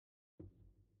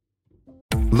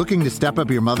Looking to step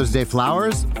up your Mother's Day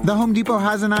flowers? The Home Depot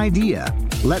has an idea.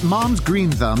 Let Mom's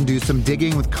Green Thumb do some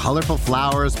digging with colorful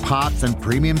flowers, pots, and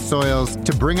premium soils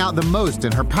to bring out the most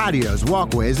in her patios,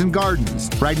 walkways, and gardens.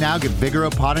 Right now, get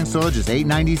Vigoro potting soil just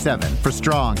 $8.97 for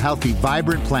strong, healthy,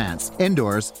 vibrant plants,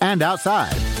 indoors and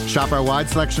outside. Shop our wide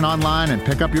selection online and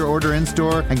pick up your order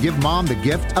in-store and give Mom the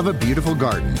gift of a beautiful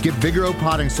garden. Get Vigoro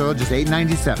potting soil just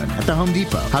 $8.97 at the Home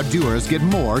Depot. How doers get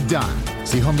more done.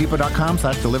 See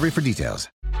homedepot.com/delivery for details.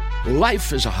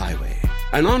 Life is a highway,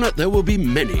 and on it there will be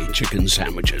many chicken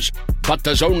sandwiches. But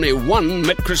there's only one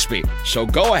McCrispy. So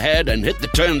go ahead and hit the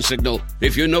turn signal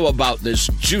if you know about this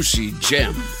juicy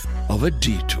gem of a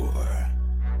detour.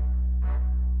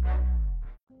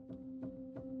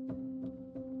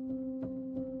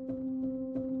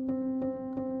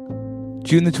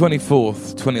 June the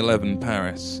 24th, 2011,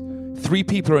 Paris. 3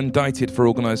 people are indicted for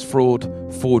organised fraud,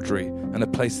 forgery, and are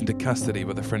placed into custody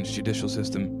by the French judicial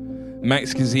system.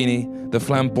 Max Guazzini, the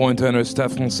flamboyant owner of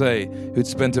Stade Francais, who'd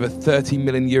spent over 30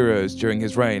 million euros during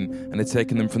his reign and had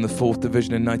taken them from the 4th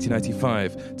Division in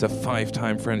 1995 to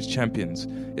 5-time French champions,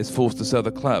 is forced to sell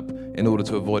the club in order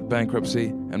to avoid bankruptcy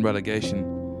and relegation.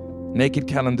 Naked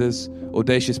calendars,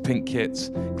 audacious pink kits,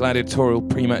 gladiatorial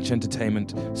pre-match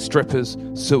entertainment, strippers,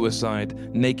 suicide,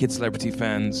 naked celebrity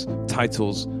fans,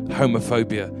 titles,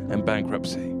 homophobia, and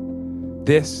bankruptcy.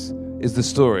 This is the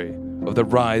story of the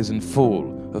rise and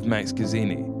fall of Max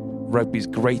Guazzini, rugby's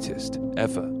greatest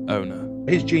ever owner.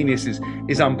 His genius is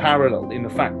unparalleled in the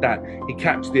fact that he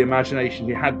captured the imagination.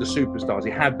 He had the superstars,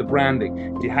 he had the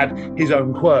branding, he had his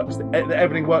own quirks,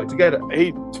 everything worked together.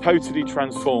 He totally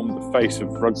transformed the face of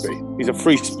rugby. He's a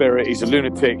free spirit, he's a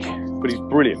lunatic, but he's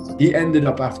brilliant. He ended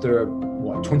up after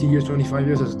 25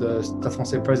 years as the Stade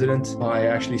Francais president by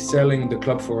actually selling the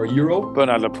club for €1.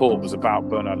 Bernard Laporte was about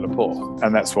Bernard Laporte,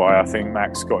 and that's why I think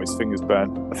Max got his fingers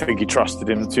burnt. I think he trusted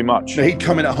him too much. He'd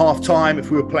come in at half-time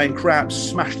if we were playing crap,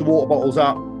 smash the water bottles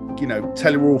up,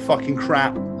 tell you we're all fucking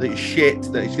crap, that you're shit,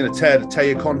 that he's going to tear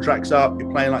your contracts up, you're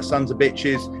playing like sons of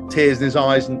bitches, tears in his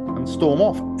eyes, and storm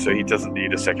off. So he doesn't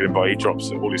need a second invite. He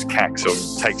drops all his cacks on,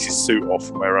 takes his suit off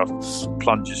from where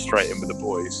plunges straight in with the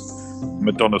boys.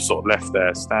 Madonna sort of left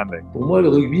there standing. Pour moi, le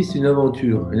rugby, c'est une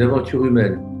aventure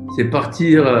humaine. C'est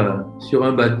partir sur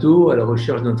un bateau à la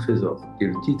recherche d'un trésor, qui est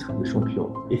le titre de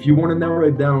champion. If you want to narrow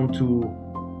it down to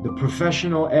the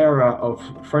professional era of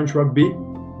French rugby,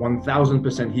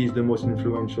 1000% he's the most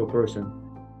influential person.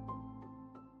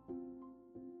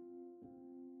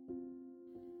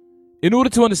 In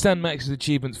order to understand Max's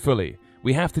achievements fully,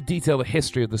 we have to detail the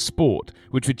history of the sport,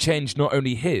 which would change not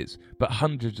only his, but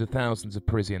hundreds of thousands of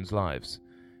Parisians' lives.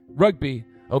 Rugby,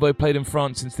 although played in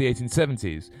France since the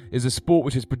 1870s, is a sport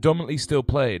which is predominantly still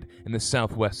played in the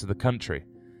southwest of the country.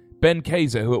 Ben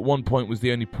Kaiser, who at one point was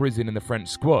the only Parisian in the French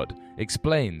squad,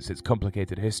 explains its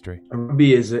complicated history.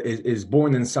 Rugby is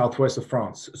born in the southwest of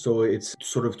France, so it's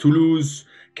sort of Toulouse,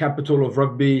 capital of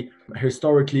rugby.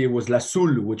 Historically, it was La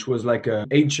Soule, which was like an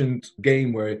ancient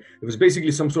game where it was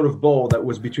basically some sort of ball that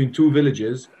was between 2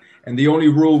 villages, and the only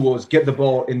rule was get the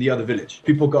ball in the other village.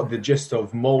 People got the gist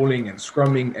of mauling and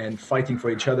scrumming and fighting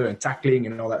for each other and tackling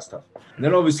and all that stuff. And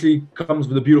then obviously comes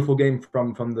with a beautiful game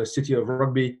from the city of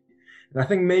rugby. And I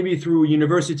think maybe through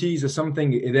universities or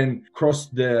something, it then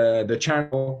crossed the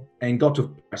channel and got to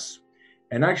Paris.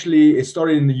 And actually, it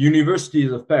started in the universities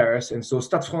of Paris. And so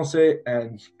Stade Francais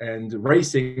and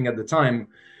racing at the time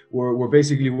were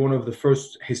basically one of the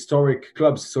first historic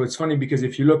clubs. So it's funny because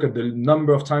if you look at the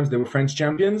number of times they were French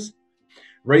champions,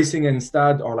 racing and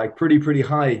Stade are like pretty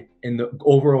high in the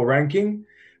overall ranking.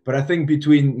 But I think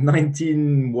between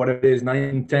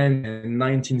 1910 and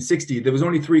 1960, there was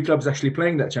only 3 clubs actually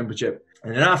playing that championship.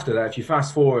 And then after that, if you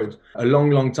fast forward a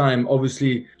long time,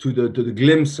 obviously to the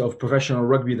glimpse of professional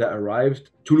rugby that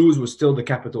arrived, Toulouse was still the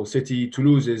capital city.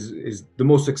 Toulouse is the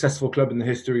most successful club in the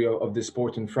history of this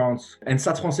sport in France. And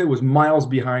Stade Francais was miles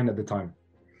behind at the time.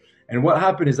 And what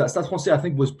happened is that Stade Francais, I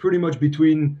think, was pretty much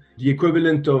between the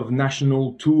equivalent of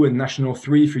National 2 and National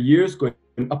 3 for years, going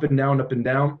up and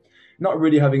down. Not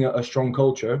really having a strong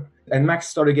culture, and Max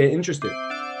started getting interested.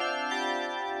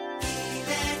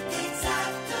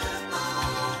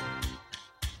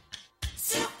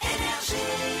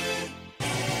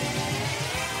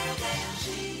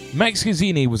 Max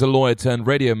Guazzini was a lawyer turned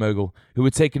radio mogul who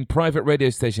had taken private radio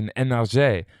station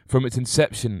NRJ from its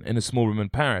inception in a small room in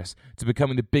Paris to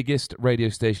becoming the biggest radio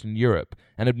station in Europe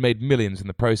and had made millions in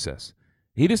the process.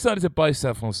 He decided to buy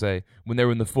Stade Francais when they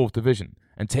were in the 4th Division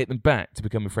and take them back to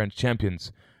become French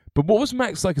champions. But what was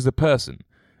Max like as a person?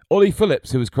 Ollie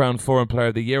Phillips, who was crowned Foreign Player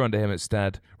of the Year under him at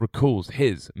Stade, recalls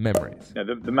his memories.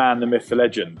 The man, the myth, the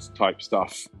legend type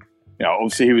stuff.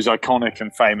 obviously he was iconic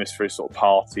and famous for his sort of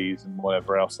parties and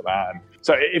whatever else like that. And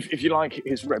so if you like,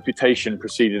 his reputation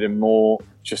preceded him more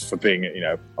just for being,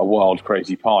 a wild,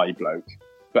 crazy party bloke.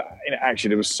 But actually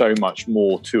there was so much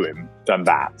more to him than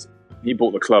that. He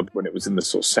bought the club when it was in the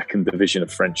sort of second division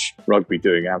of French rugby,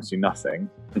 doing absolutely nothing,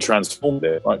 and transformed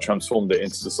it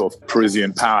into the sort of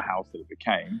Parisian powerhouse that it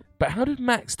became. But how did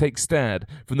Max take Stade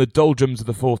from the doldrums of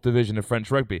the fourth division of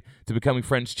French rugby to becoming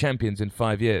French champions in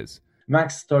 5 years?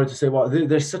 Max started to say, well,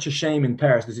 there's such a shame in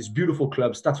Paris. There's this beautiful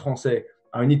club, Stade Français.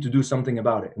 I need to do something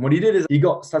about it. And what he did is he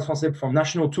got Stade Français from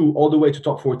National 2 all the way to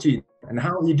top 14. And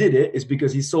how he did it is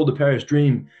because he sold the Paris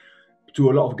dream to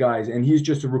a lot of guys, and he's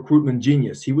just a recruitment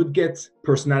genius. He would get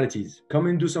personalities, come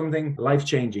and do something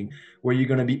life-changing, where you're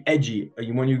going to be edgy,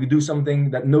 when you do something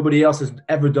that nobody else has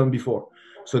ever done before.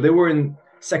 So they were in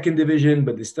second division,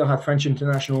 but they still had French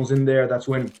internationals in there. That's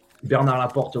when Bernard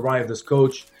Laporte arrived as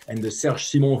coach, and the Serge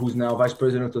Simon, who's now vice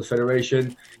president of the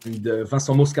federation, and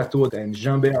Vincent Moscato and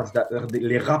Jean Bert,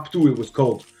 Les Raptous, it was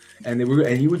called. And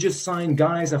he would just sign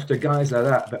guys after guys like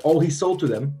that. But all he sold to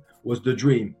them was the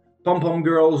dream. Pom-pom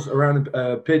girls around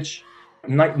the pitch,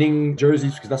 lightning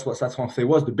jerseys, because that's what Stade Français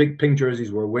was. The big pink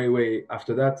jerseys were way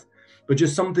after that. But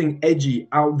just something edgy,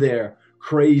 out there,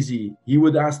 crazy. He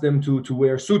would ask them to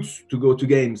wear suits to go to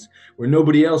games, where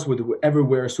nobody else would ever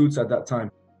wear suits at that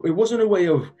time. It wasn't a way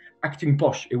of acting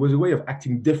posh. It was a way of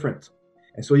acting different.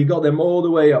 And so he got them all the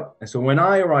way up. And so when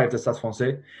I arrived at Stade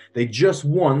Français, they just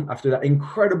won, after that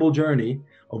incredible journey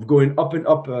of going up and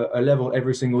up a level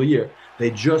every single year. They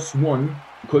just won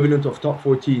equivalent of top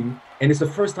 14. And it's the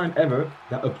first time ever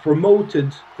that a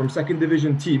promoted from second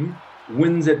division team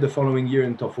wins it the following year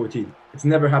in top 14. It's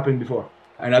never happened before.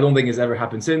 And I don't think it's ever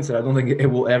happened since. And I don't think it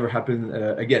will ever happen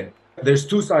again. There's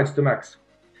two sides to Max.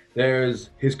 There's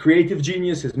his creative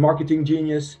genius, his marketing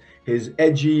genius, his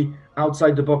edgy,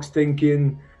 outside the box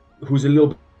thinking, who's a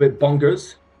little bit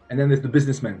bonkers. And then there's the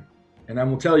businessman. And I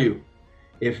will tell you,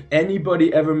 if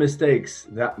anybody ever mistakes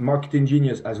that marketing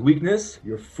genius as weakness,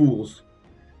 you're fools.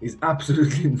 He's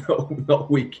absolutely not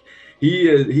weak.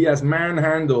 He has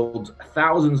manhandled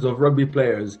thousands of rugby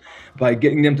players by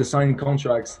getting them to sign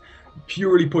contracts,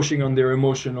 purely pushing on their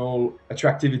emotional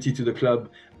attractivity to the club,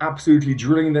 absolutely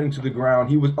drilling them to the ground.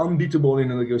 He was unbeatable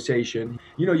in a negotiation.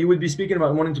 You would be speaking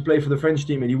about wanting to play for the French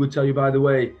team, and he would tell you, by the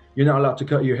way, you're not allowed to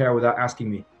cut your hair without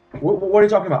asking me. What are you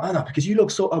talking about? Oh, no, because you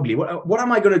look so ugly. What am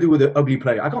I going to do with an ugly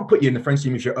player? I can't put you in the French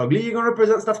team if you're ugly. You're going to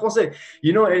represent Stade Français.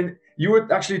 And you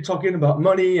were actually talking about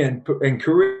money and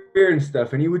career and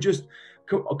stuff, and he would just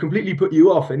completely put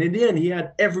you off. And in the end, he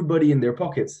had everybody in their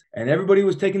pockets. And everybody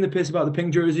was taking the piss about the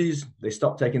pink jerseys. They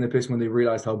stopped taking the piss when they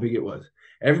realized how big it was.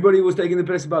 Everybody was taking the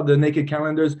piss about the naked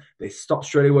calendars. They stopped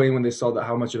straight away when they saw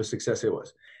how much of a success it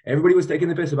was. Everybody was taking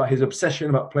the piss about his obsession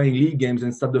about playing league games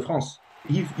in Stade de France.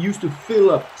 He used to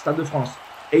fill up Stade de France,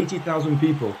 80,000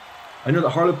 people. I know the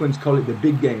Harlequins call it the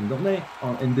big game, don't they,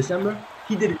 in December?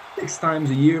 He did it 6 times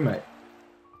a year, mate.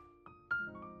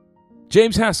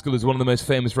 James Haskell is one of the most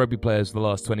famous rugby players of the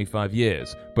last 25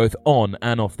 years, both on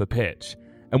and off the pitch.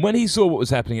 And when he saw what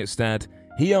was happening at Stade,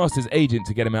 he asked his agent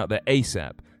to get him out there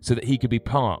ASAP so that he could be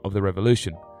part of the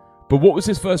revolution. But what was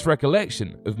his first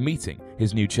recollection of meeting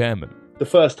his new chairman? The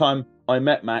first time I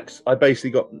met Max, I basically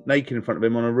got naked in front of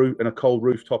him on a cold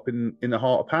rooftop in the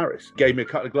heart of Paris. Gave me a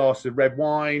couple of glasses of red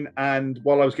wine, and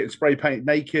while I was getting spray painted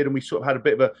naked, and we sort of had a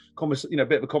bit of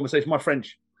a conversation. My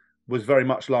French was very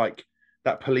much like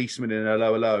that policeman in a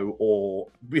low, or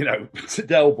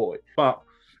Del Boy. But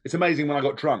it's amazing when I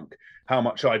got drunk how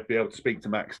much I'd be able to speak to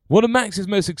Max. One of Max's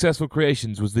most successful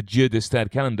creations was the Jeu de Stade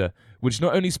calendar, which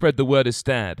not only spread the word of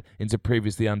Stade into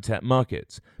previously untapped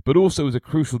markets, but also was a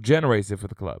crucial generator for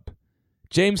the club.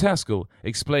 James Haskell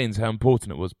explains how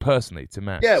important it was personally to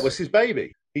Max. Yeah, it was his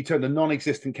baby. He turned a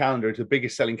non-existent calendar into the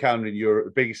biggest selling calendar in Europe,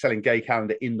 the biggest selling gay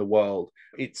calendar in the world.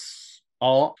 It's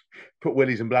art. Put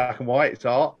Willies in black and white, it's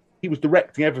art. He was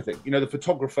directing everything. The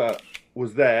photographer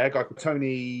was there, a guy called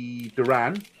Tony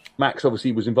Duran. Max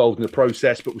obviously was involved in the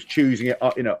process, but was choosing it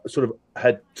up, sort of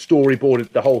had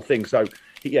storyboarded the whole thing. So,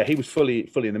 he was fully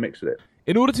in the mix with it.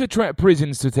 In order to attract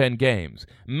Parisians to attend games,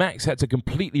 Max had to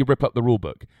completely rip up the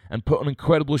rulebook and put on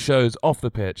incredible shows off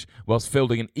the pitch whilst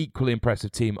fielding an equally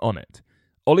impressive team on it.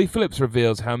 Ollie Phillips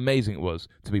reveals how amazing it was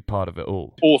to be part of it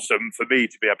all. Awesome for me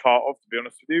to be a part of, to be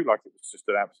honest with you. It was just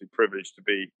an absolute privilege to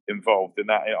be involved in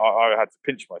that. I had to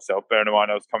pinch myself, bearing in mind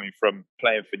I was coming from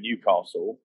playing for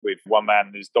Newcastle with one man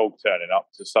and his dog turning up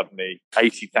to suddenly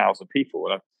 80,000 people.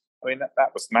 And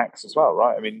that was Max as well,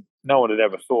 right? No one had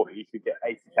ever thought he could get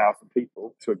 80,000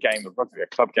 people to a game of rugby, a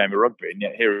club game of rugby. And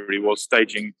yet here he was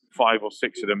staging 5 or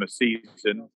 6 of them a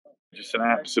season. Just an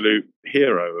absolute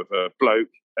hero of a bloke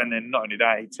And then not only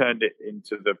that, he turned it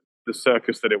into the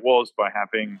circus that it was by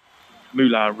having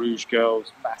Moulin Rouge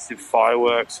girls, massive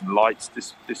fireworks and lights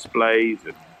displays.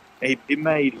 And he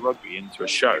made rugby into a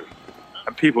show.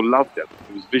 And people loved him.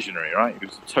 He was visionary, right? He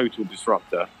was a total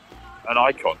disruptor, an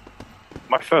icon.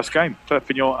 My first game,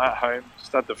 Perpignan at home,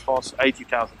 Stade de France,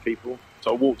 80,000 people.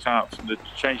 So I walked out from the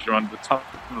changing room under the tunnel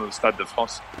of the Stade de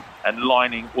France and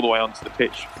lining all the way onto the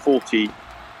pitch, 40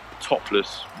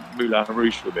 topless Moulin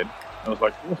Rouge women. I was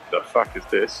like, what the fuck is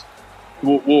this?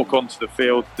 Walk onto the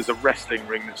field, there's a wrestling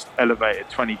ring that's elevated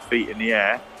 20 feet in the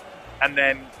air, and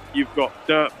then you've got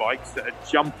dirt bikes that are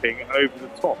jumping over the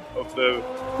top of the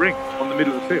ring on the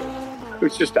middle of the field. It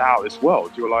was just out of this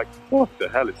world. You were like, what the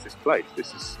hell is this place?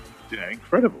 This is,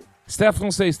 incredible. Stade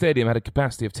Francais Stadium had a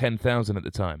capacity of 10,000 at the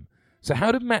time. So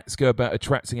how did Max go about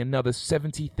attracting another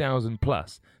 70,000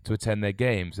 plus to attend their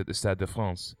games at the Stade de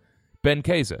France? Ben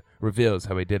Kaiser reveals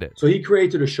how he did it. So he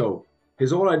created a show.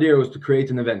 His whole idea was to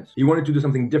create an event. He wanted to do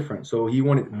something different. So he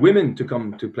wanted women to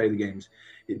come to play the games,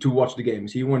 to watch the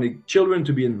games. He wanted children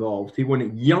to be involved. He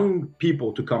wanted young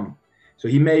people to come. So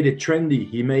he made it trendy.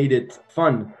 He made it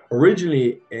fun.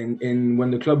 Originally, in when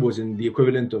the club was in the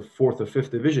equivalent of 4th or 5th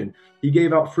division, he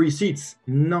gave out free seats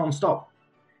non-stop.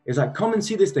 It's like, come and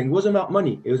see this thing. It wasn't about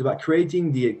money. It was about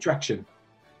creating the attraction,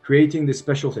 creating this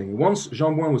special thing. Once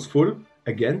Jean Bouin was full,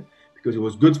 again, because it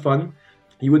was good fun,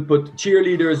 he would put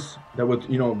cheerleaders that would,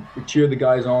 cheer the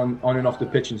guys on and off the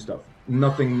pitch and stuff.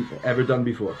 Nothing ever done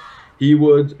before. He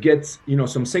would get,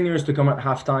 some singers to come at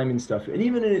halftime and stuff. And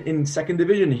even in 2nd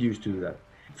division, he used to do that.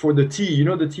 For the tee,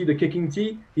 the kicking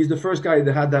tee, he's the first guy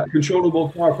that had that controllable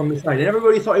car from the side. And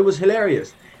everybody thought it was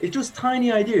hilarious. It's just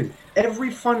tiny ideas.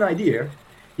 Every fun idea,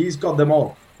 he's got them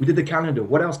all. We did the calendar.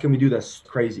 What else can we do that's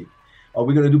crazy? Are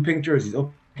we going to do pink jerseys?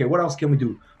 Okay, what else can we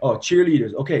do? Oh,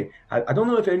 cheerleaders. Okay, I don't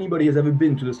know if anybody has ever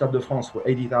been to the Stade de France for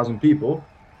 80,000 people.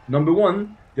 Number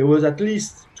one, there was at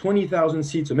least 20,000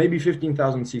 seats or maybe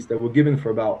 15,000 seats that were given for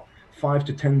about $5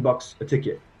 to $10 a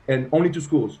ticket, and only to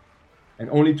schools and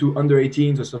only to under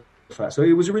 18s or stuff like that. So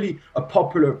it was really a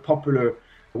popular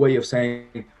way of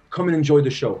saying, come and enjoy the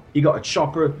show. He got a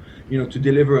chopper, to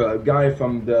deliver a guy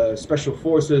from the special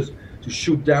forces to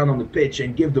shoot down on the pitch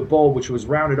and give the ball, which was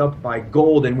rounded up by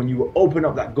gold. And when you open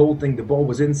up that gold thing, the ball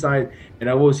was inside. And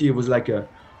I always see it was like a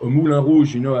Moulin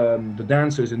Rouge, the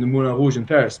dancers in the Moulin Rouge in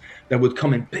Paris that would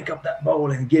come and pick up that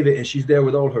ball and give it. And she's there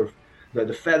with all her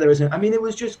the feathers. And I mean, it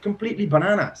was just completely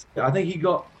bananas. I think he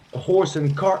got a horse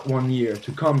and cart one year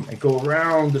to come and go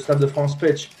around the Stade de France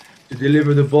pitch to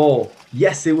deliver the ball.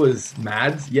 Yes, it was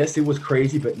mad. Yes, it was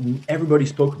crazy, but everybody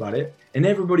spoke about it. And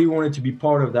everybody wanted to be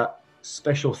part of that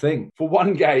special thing. For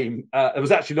one game, there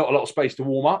was actually not a lot of space to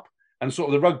warm up, and sort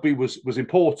of the rugby was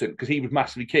important because he was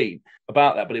massively keen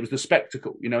about that, but it was the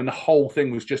spectacle, and the whole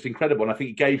thing was just incredible. And I think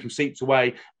he gave some seats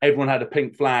away. Everyone had a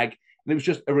pink flag, and it was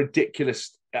just a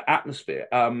ridiculous atmosphere.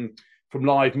 From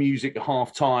live music at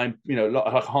halftime,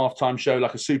 like a halftime show,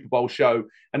 like a Super Bowl show,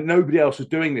 and nobody else was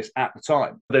doing this at the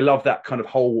time. They loved that kind of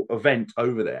whole event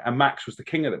over there, and Max was the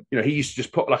king of them. He used to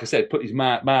just put these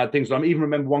mad things on. I even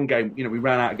remember one game, we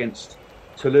ran out against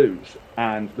Toulouse,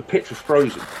 and the pitch was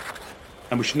frozen,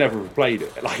 and we should never have played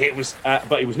it. Like it was,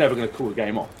 but he was never going to call the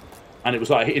game off. And it was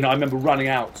like, I remember running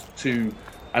out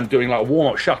and doing like a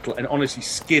warm-up shuttle and honestly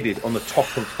skidded on the top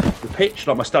of the pitch.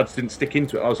 Like my studs didn't stick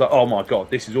into it. I was like, oh my God,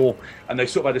 this is all. And they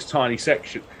sort of had this tiny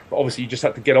section, but obviously you just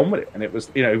had to get on with it. And it was,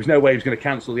 there was no way he was going to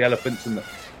cancel the elephants and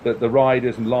the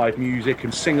riders and live music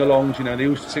and sing-alongs. They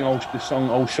used to sing the song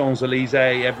Old Champs-Elysees,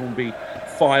 everyone would be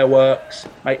fireworks.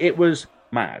 Mate, it was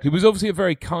mad. He was obviously a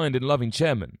very kind and loving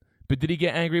chairman. But did he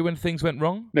get angry when things went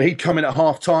wrong? No, he'd come in at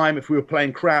half-time if we were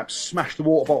playing crap, smash the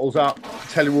water bottles up,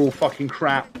 tell you we're all fucking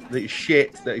crap, that you're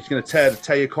shit, that he's going to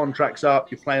tear your contracts up,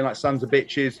 you're playing like sons of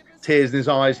bitches, tears in his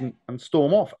eyes, and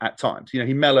storm off at times.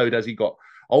 He mellowed as he got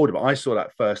older, but I saw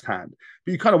that firsthand.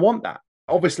 But you kind of want that.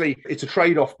 Obviously, it's a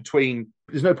trade-off between,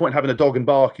 there's no point having a dog and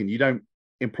barking. You don't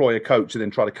employ a coach and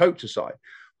then try to coach a side.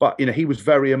 But, he was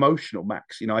very emotional,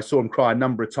 Max. I saw him cry a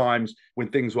number of times when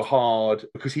things were hard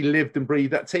because he lived and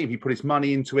breathed that team. He put his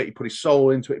money into it. He put his soul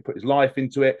into it. He put his life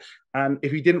into it. And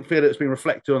if he didn't feel it was being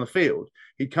reflected on the field,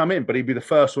 he'd come in, but he'd be the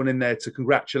first one in there to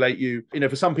congratulate you.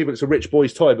 For some people, it's a rich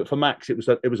boy's toy, but for Max, it was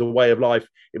a way of life.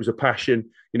 It was a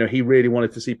passion. He really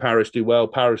wanted to see Paris do well.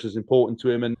 Paris was important to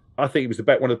him. And I think he was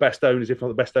one of the best owners, if not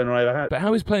the best owner I ever had. But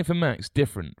how is playing for Max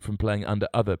different from playing under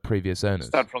other previous owners?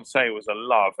 Stade Francais was a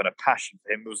love and a passion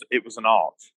for him. It was an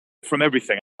art from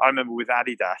everything. I remember with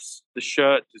Adidas, the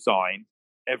shirt design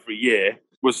every year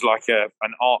was like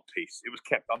an art piece. It was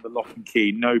kept under lock and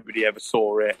key. Nobody ever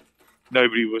saw it.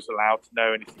 Nobody was allowed to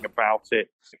know anything about it.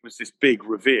 It was this big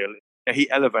reveal. he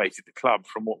elevated the club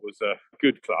from what was a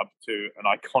good club to an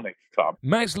iconic club.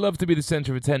 Max loved to be the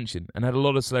centre of attention and had a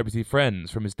lot of celebrity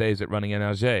friends from his days at running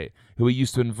NRJ who he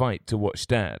used to invite to watch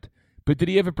Stade. But did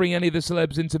he ever bring any of the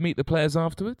celebs in to meet the players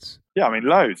afterwards? Yeah, I mean,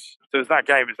 loads. There's that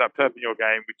game, it's that Perpignan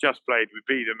game. We just played, we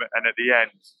beat them, and at the end,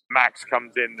 Max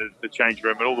comes in the change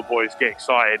room, and all the boys get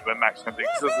excited when Max comes in.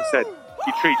 Because as I said,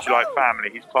 he treats you like family.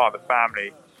 He's part of the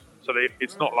family. So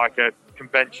it's not like a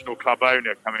conventional club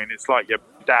owner coming in. It's like your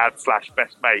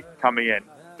dad/best mate coming in.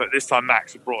 But this time,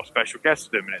 Max had brought a special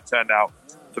guest with him, and it turned out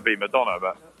to be Madonna.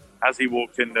 But as he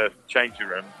walked in the changing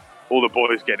room, all the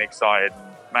boys getting excited.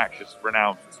 Max is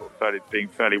renowned for sort of being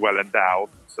fairly well endowed,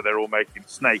 so they're all making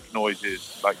snake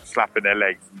noises, like slapping their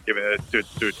legs and giving it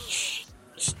a do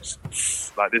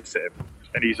like this at him.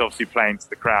 And he's obviously playing to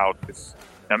the crowd.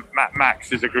 And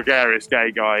Max is a gregarious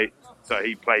gay guy, so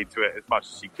he played to it as much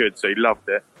as he could, so he loved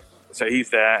it. So he's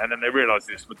there, and then they realise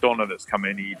it's Madonna that's come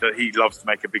in. He loves to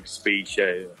make a big speech.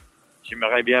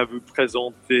 J'aimerais bien vous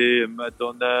présenter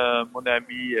Madonna, mon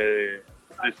ami.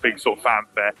 This big sort of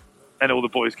fanfare. And all the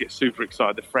boys get super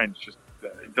excited. The French,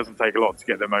 it doesn't take a lot to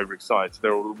get them overexcited. So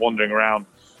they're all wandering around,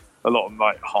 a lot of them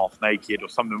like half naked, or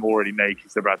some of them already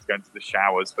naked. So they're about to go into the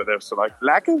showers, but they're sort of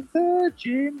like a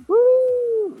virgin,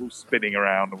 woo, all spinning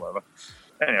around or whatever.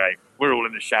 Anyway, we're all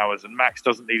in the showers, and Max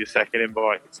doesn't need a second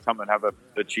invite to come and have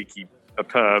a cheeky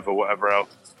perv or whatever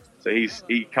else. So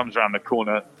he comes around the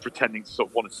corner pretending to sort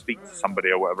of want to speak to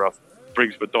somebody or whatever else,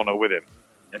 brings Madonna with him.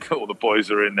 And all the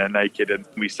boys are in there naked, and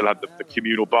we still have the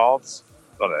communal baths.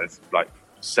 I don't know, it's like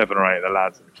 7 or 8 of the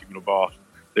lads in the communal bath.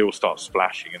 They all start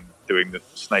splashing and doing the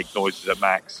snake noises at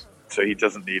Max. So he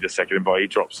doesn't need a second invite. He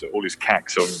drops all his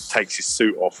cacks on, takes his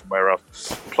suit off from where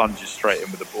else, plunges straight in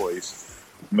with the boys.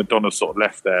 Madonna's sort of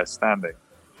left there standing.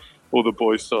 All the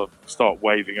boys sort of start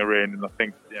waving her in, and I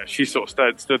think she sort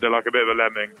of stood there like a bit of a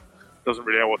lemming, doesn't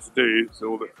really know what to do.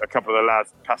 So a couple of the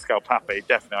lads, Pascal Pape,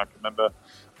 definitely I can remember,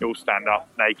 they all stand up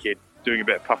naked, doing a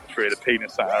bit of puppetry of the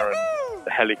penis at her, and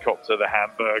the helicopter, the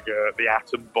hamburger, the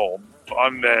atom bomb.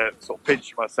 I'm there sort of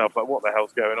pinching myself like, what the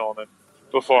hell's going on? And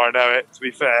before I know it, to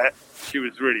be fair, she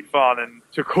was really fun and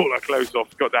took all her clothes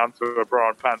off, got down to her bra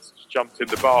and pants, just jumped in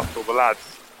the bath with all the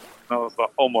lads. And I was like,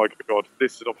 oh my God,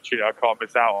 this is an opportunity I can't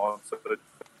miss out on. So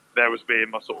there was me in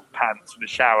my sort of pants in the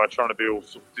shower, trying to be all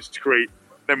sort of discreet.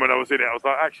 Then when I was in it, I was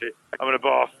like, actually, I'm in a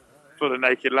bath full of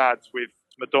naked lads with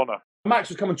Madonna. Max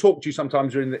would come and talk to you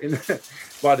sometimes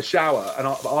by the shower, and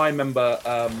I remember,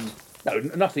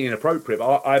 nothing inappropriate,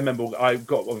 but I remember I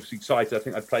got obviously excited. I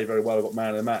think I'd played very well. I got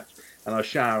man of the match, and I was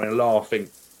showering and laughing,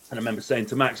 and I remember saying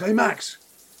to Max, "Hey Max,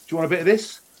 do you want a bit of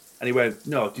this?" And he went,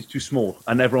 "No, it's too small."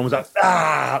 And everyone was like,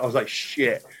 "Ah!" I was like,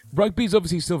 "Shit." Rugby's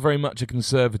obviously still very much a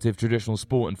conservative traditional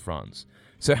sport in France.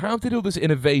 So how did all this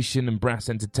innovation and brass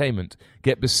entertainment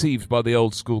get perceived by the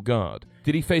old school guard?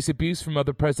 Did he face abuse from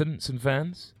other presidents and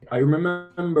fans? I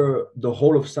remember the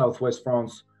whole of Southwest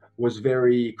France was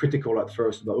very critical at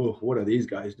first about, oh, what are these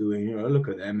guys doing? Look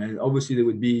at them. And obviously there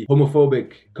would be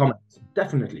homophobic comments.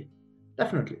 Definitely.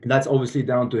 That's obviously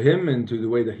down to him and to the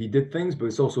way that he did things, but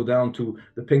it's also down to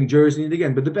the pink jersey. And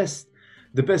again, but the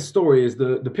best story is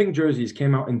the pink jerseys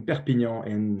came out in Perpignan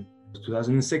in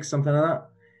 2006, something like that.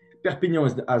 Perpignan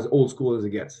is as old school as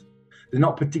it gets. They're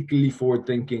not particularly forward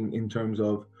thinking in terms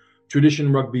of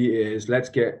tradition. Rugby is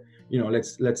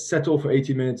let's settle for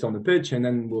 80 minutes on the pitch and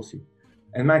then we'll see.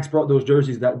 And Max brought those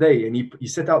jerseys that day, and he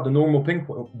set out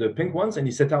the pink ones, and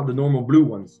he set out the normal blue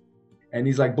ones. And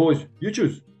he's like, boys, you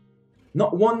choose.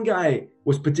 Not one guy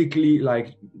was particularly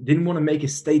didn't want to make a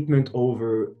statement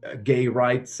over gay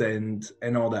rights and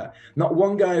all that. Not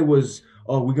one guy was,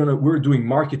 we're doing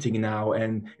marketing now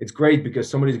and it's great because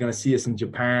somebody's going to see us in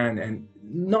Japan. And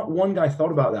not one guy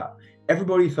thought about that.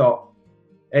 Everybody thought,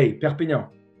 hey, Perpignan,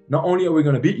 not only are we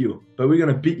going to beat you, but we're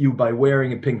going to beat you by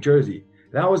wearing a pink jersey.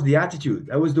 That was the attitude.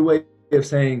 That was the way of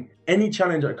saying any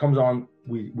challenge that comes on,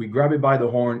 we grab it by the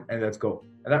horn and let's go.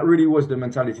 And that really was the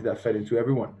mentality that fed into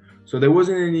everyone. So there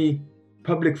wasn't any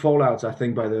public fallouts, I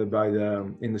think,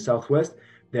 in the Southwest.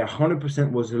 There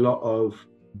 100% was a lot of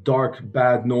dark,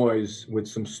 bad noise with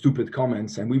some stupid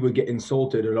comments, and we would get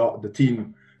insulted a lot, the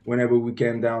team, whenever we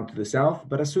came down to the South.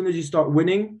 But as soon as you start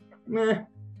winning,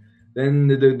 then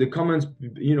the comments,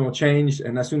 changed.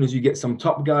 And as soon as you get some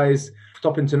top guys,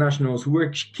 top internationals who were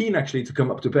keen actually to come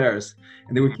up to Paris,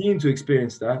 and they were keen to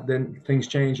experience that, then things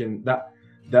change, and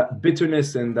that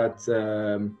bitterness and that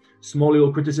small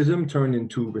little criticism turned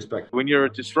into respect. When you're a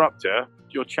disruptor,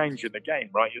 you're changing the game,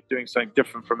 right? You're doing something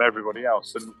different from everybody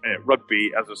else. And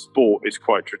rugby as a sport is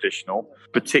quite traditional,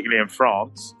 particularly in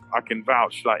France. I can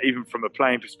vouch, even from a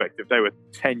playing perspective, they were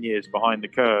 10 years behind the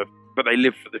curve, but they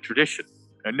live for the tradition.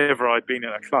 And never I'd been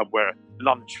at a club where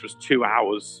lunch was 2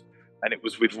 hours and it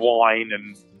was with wine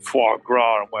and foie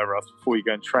gras and whatever else before you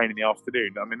go and train in the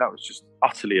afternoon. I mean, that was just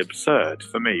utterly absurd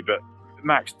for me. But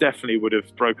Max definitely would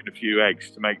have broken a few eggs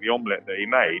to make the omelette that he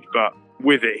made. But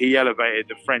with it, he elevated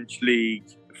the French league,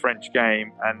 the French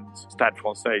game, and Stade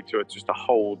Francais to just a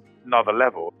whole another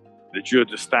level. The Jeu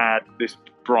de Stade, this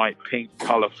bright pink,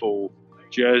 colourful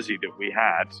jersey that we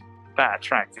had, that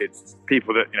attracted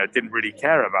people that didn't really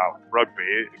care about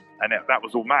rugby, and that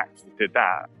was all Max that did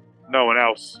that. No one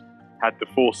else had the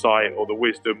foresight or the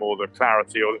wisdom or the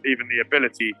clarity or even the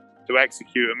ability to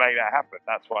execute and make that happen.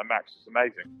 That's why Max was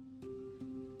amazing.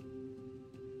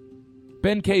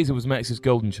 Ben Kaiser was Max's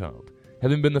golden child,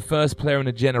 having been the first player in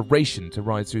a generation to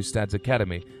rise through Stade's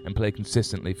academy and play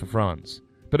consistently for France.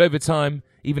 But over time,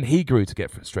 even he grew to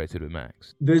get frustrated with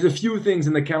Max. There's a few things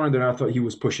in the calendar I thought he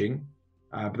was pushing,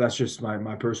 but that's just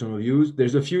my personal views.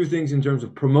 There's a few things in terms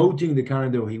of promoting the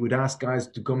calendar. He would ask guys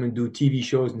to come and do TV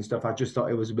shows and stuff. I just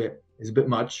thought it's a bit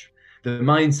much. The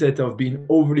mindset of being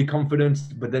overly confident,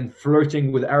 but then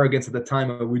flirting with arrogance at the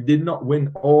time. We did not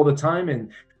win all the time,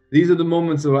 and these are the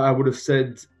moments where I would have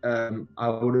said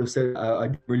I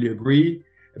really agree.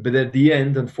 But at the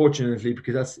end, unfortunately,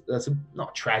 because that's a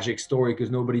not tragic story because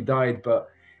nobody died, but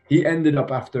he ended up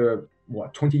after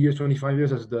 20 years, 25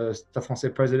 years as the Stade Francais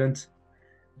president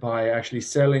by actually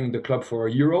selling the club for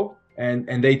 €1,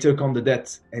 and they took on the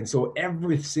debt. And so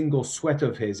every single sweat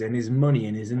of his and his money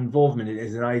and his involvement and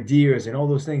his ideas and all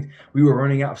those things, we were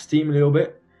running out of steam a little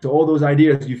bit. So all those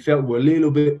ideas you felt were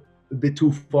a bit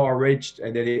too far-reached,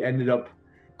 and then it ended up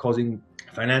causing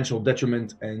financial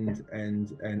detriment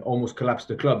and almost collapsed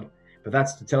the club. But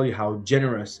that's to tell you how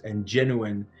generous and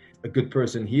genuine a good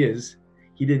person he is.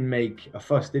 He didn't make a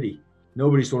fuss, did he?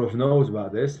 Nobody sort of knows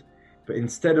about this. But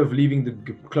instead of leaving the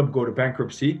club go to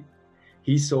bankruptcy,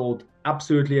 he sold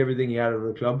absolutely everything he had of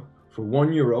the club for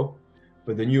 €1,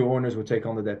 but the new owners would take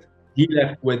on the debt. He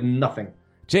left with nothing.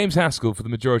 James Haskell, for the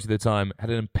majority of the time, had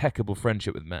an impeccable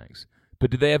friendship with Max.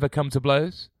 But did they ever come to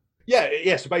blows?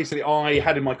 Yeah. So basically, I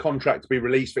had in my contract to be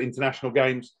released for international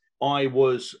games. I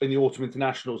was in the autumn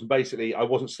internationals, and basically, I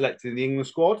wasn't selected in the England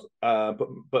squad.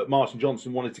 But Martin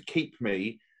Johnson wanted to keep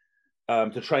me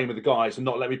to train with the guys and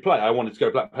not let me play. I wanted to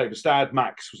go Black Paper Stad.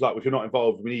 Max was like, well, "If you're not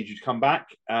involved, we need you to come back."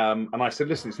 And I said,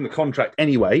 "Listen, it's in the contract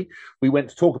anyway." We went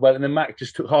to talk about it, and then Max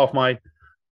just took half my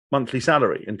monthly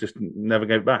salary and just never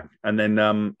gave it back. And then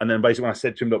basically, when I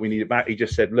said to him that we need it back, he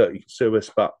just said, "Look, you can sue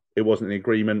us, but it wasn't the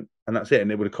agreement, and that's it.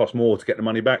 And it would have cost more to get the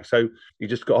money back. So you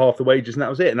just got half the wages, and that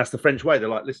was it." And that's the French way. They're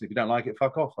like, "Listen, if you don't like it,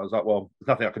 fuck off." I was like, "Well, there's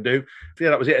nothing I can do." So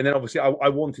yeah, that was it. And then obviously I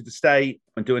wanted to stay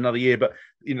and do another year, but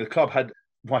the club had,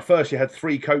 my first year had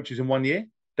 3 coaches in 1 year.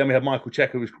 Then we had Michael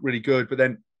Checker, who was really good, but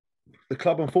then the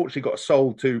club unfortunately got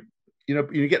sold to,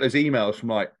 you get those emails from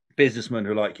like businessmen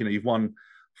who are like, you've won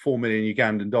 4 million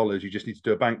Ugandan dollars, you just need to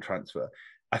do a bank transfer.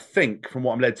 I think, from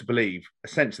what I'm led to believe,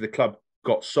 essentially the club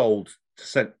got sold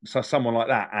to someone like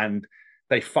that, and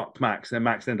they fucked Max, and then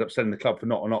Max ended up selling the club for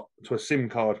not to a SIM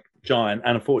card giant,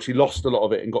 and unfortunately lost a lot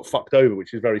of it and got fucked over,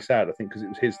 which is very sad, I think, because it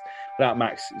was his. Without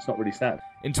Max, it's not really sad.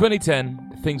 In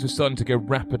 2010, things were starting to go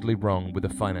rapidly wrong with the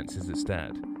finances at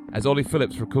Stade, as Ollie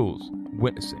Phillips recalls,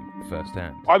 witnessing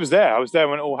firsthand. I was there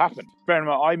when it all happened. Bear in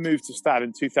mind, I moved to Stade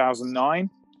in 2009.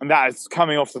 And that is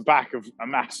coming off the back of a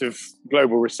massive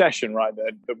global recession, right,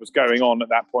 that was going on at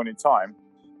that point in time.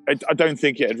 I don't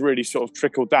think it had really sort of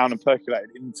trickled down and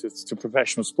percolated into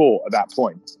professional sport at that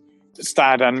point.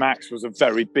 Stade and Max was a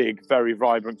very big, very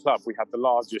vibrant club. We had the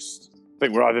largest, I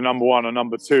think we're either number 1 or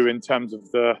number 2 in terms of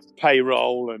the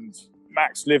payroll, and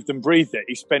Max lived and breathed it.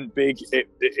 He spent big,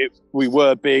 we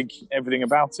were big, everything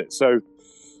about it. So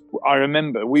I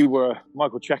remember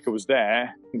Michael Checker was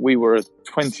there. We were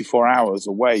 24 hours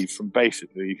away from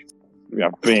basically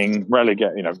being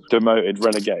relegated, demoted,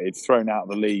 relegated, thrown out of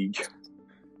the league,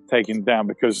 taken down,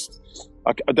 because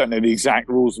I don't know the exact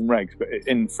rules and regs, but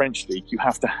in French league, you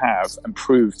have to have and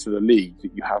prove to the league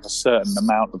that you have a certain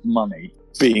amount of money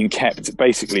being kept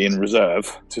basically in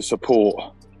reserve to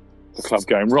support the club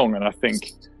going wrong. And I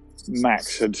think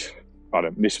Max had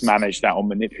mismanaged that or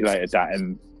manipulated that,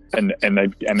 and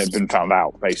they'd been found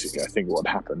out, basically, I think, what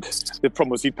happened. The problem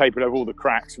was he papered over all the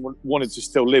cracks and wanted to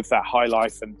still live that high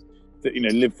life and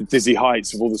live the dizzy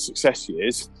heights of all the success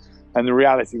years. And the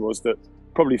reality was that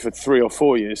probably for 3 or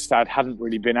 4 years, Stade hadn't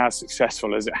really been as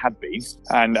successful as it had been.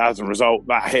 And as a result,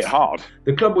 that hit hard.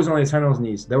 The club was on its hands and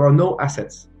knees. There are no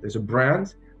assets. There's a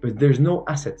brand, but there's no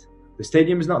asset. The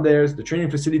stadium is not theirs. The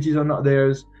training facilities are not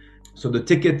theirs. So the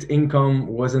ticket income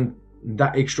wasn't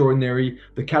that extraordinary.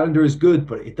 The calendar is good,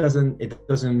 but it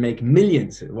doesn't make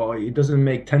millions. Well, it doesn't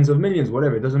make tens of millions,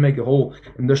 whatever. It doesn't make the whole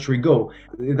industry go.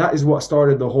 That is what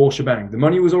started the whole shebang. The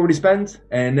money was already spent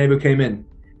and never came in.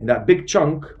 And that big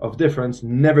chunk of difference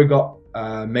never got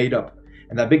made up.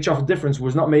 And that big chunk of difference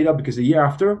was not made up because the year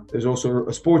after, there's also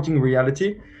a sporting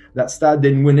reality that Stade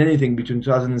didn't win anything between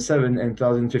 2007 and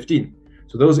 2015.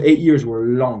 So those 8 years were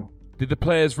long. Did the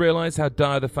players realise how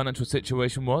dire the financial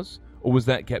situation was? Or was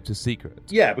that kept a secret?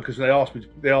 Yeah, because they asked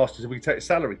us if we could take a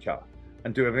salary cut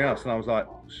and do everything else, and I was like,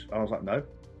 no.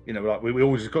 You know, like we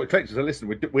always got collectors. Said, listen,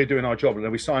 we're doing our job, and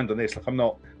then we signed on this. Like, I'm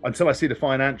not until I see the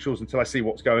financials, until I see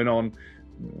what's going on.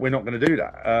 We're not going to do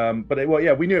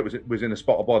that. We knew it was in a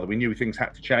spot of bother. We knew things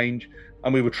had to change,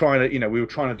 and we were trying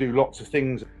to do lots of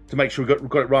things to make sure we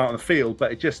got it right on the field.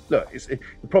 But the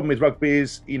problem with rugby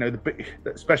is,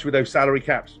 especially with those salary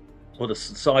caps, or the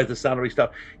size of the salary stuff,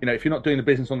 if you're not doing the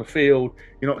business on the field,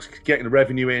 you're not getting the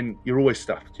revenue in, you're always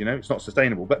stuffed, it's not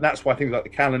sustainable. But that's why things like the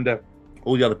calendar,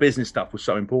 all the other business stuff was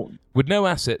so important. With no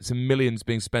assets and millions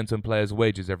being spent on players'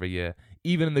 wages every year,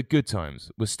 even in the good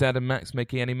times, was Stade and Max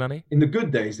making any money? In the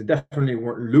good days, they definitely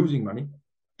weren't losing money.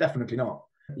 Definitely not.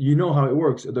 You know how it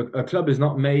works. A club is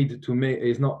not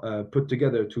put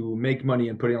together to make money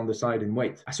and put it on the side and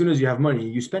wait. As soon as you have money,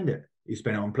 you spend it. You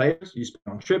spend it on players, you spend it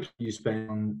on trips, you spend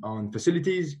it on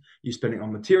facilities, you spend it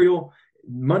on material.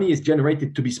 Money is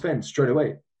generated to be spent straight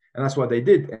away. And that's what they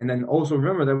did. And then also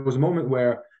remember, there was a moment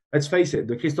where, let's face it,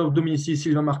 the Christophe Dominici,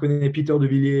 Sylvain Marconnet, Peter de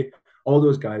Villiers, all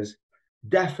those guys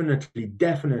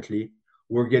definitely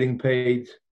were getting paid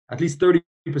at least 30%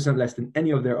 less than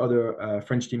any of their other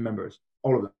French team members.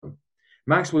 All of them.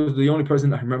 Max was the only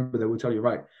person I remember that would tell you,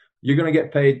 right, you're going to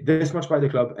get paid this much by the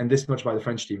club and this much by the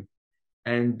French team.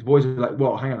 And the boys are like,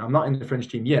 well, hang on, I'm not in the French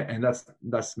team yet. And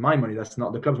that's my money. That's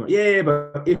not the club's money. Yeah,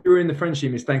 but if you're in the French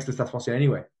team, it's thanks to Stade Français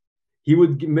anyway. He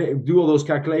would do all those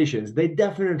calculations. They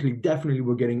definitely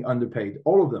were getting underpaid,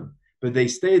 all of them. But they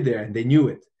stayed there and they knew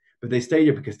it. But they stayed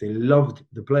there because they loved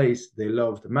the place. They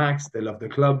loved Max. They loved the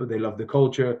club. They loved the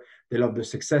culture. They loved the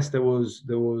success that was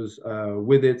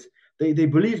with it. They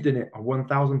believed in it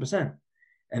 1,000%.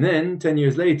 And then 10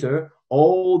 years later,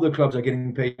 all the clubs are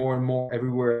getting paid more and more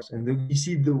everywhere else. And then you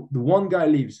see the one guy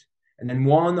leaves, and then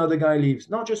one other guy leaves.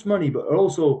 Not just money, but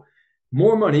also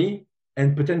more money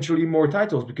and potentially more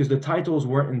titles, because the titles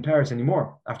weren't in Paris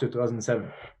anymore after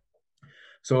 2007.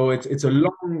 So it's a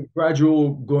long,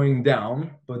 gradual going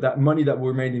down, but that money that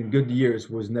were made in good years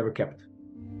was never kept.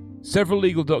 Several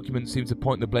legal documents seem to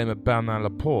point the blame at Bernard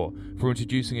Laporte for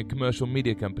introducing a commercial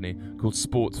media company called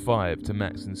Sports 5 to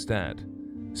Max and Stade.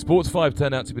 Sports 5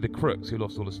 turned out to be the crooks who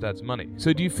lost all of Stade's money.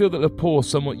 So do you feel that Laporte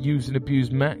somewhat used and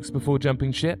abused Max before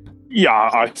jumping ship? Yeah,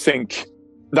 I think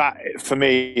that, for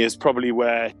me, is probably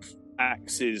where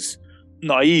Max's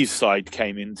naive side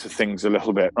came into things a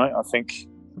little bit, right? I think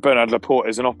Bernard Laporte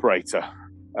is an operator,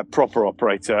 a proper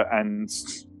operator, and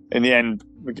in the end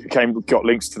got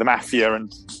links to the mafia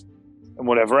and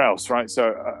whatever else, right?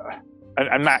 So,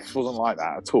 and Max wasn't like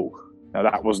that at all. Now,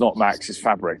 that was not Max's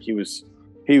fabric. He was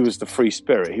the free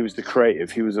spirit. He was the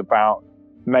creative. He was about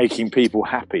making people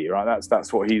happy, right?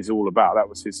 That's what he's all about. That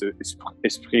was his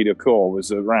esprit de corps,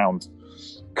 was around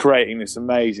creating this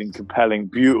amazing, compelling,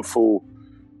 beautiful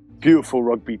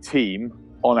rugby team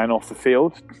on and off the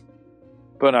field.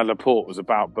 Bernard Laporte was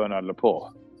about Bernard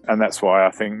Laporte. And that's why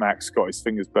I think Max got his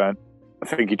fingers burnt. I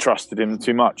think he trusted him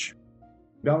too much.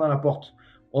 Bernard Laporte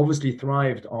obviously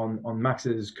thrived on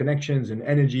Max's connections and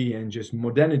energy and just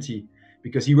modernity,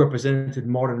 because he represented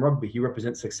modern rugby. He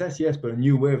represents success, yes, but a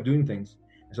new way of doing things.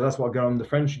 And so that's what got him the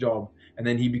French job. And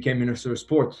then he became Minister of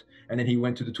Sport. And then he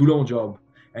went to the Toulon job.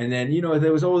 And then,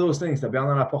 there was all those things that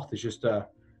Bernard Laporte is just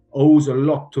owes a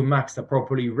lot to Max to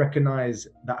properly recognize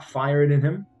that fire in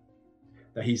him,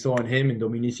 that he saw in him and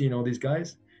Dominici and all these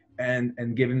guys,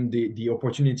 and give him the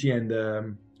opportunity and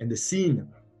the scene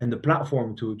and the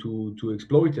platform to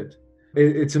exploit it.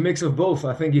 It's a mix of both.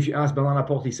 I think if you ask Bernard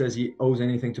Laporte, he says he owes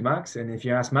anything to Max. And if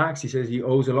you ask Max, he says he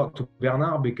owes a lot to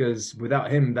Bernard, because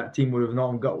without him, that team would have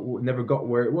never got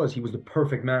where it was. He was the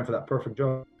perfect man for that perfect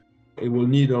job. It will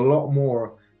need a lot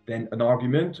more than an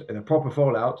argument and a proper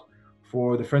fallout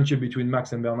for the friendship between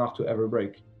Max and Bernard to ever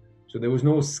break. So there was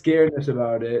no scaredness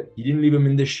about it. He didn't leave him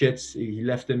in the shits. He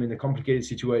left him in a complicated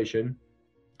situation.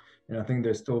 And I think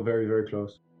they're still very, very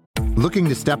close. Looking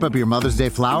to step up your Mother's Day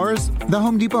flowers? The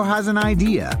Home Depot has an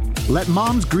idea. Let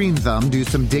Mom's Green Thumb do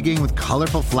some digging with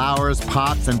colorful flowers,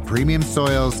 pots, and premium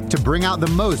soils to bring out the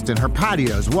most in her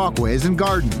patios, walkways, and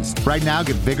gardens. Right now,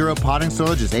 get Vigoro potting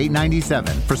soil just $8.97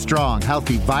 for strong,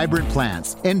 healthy, vibrant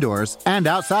plants, indoors and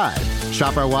outside.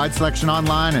 Shop our wide selection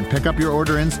online and pick up your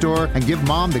order in-store and give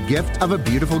Mom the gift of a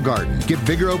beautiful garden. Get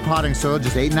Vigoro potting soil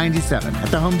just $8.97 at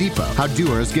the Home Depot. How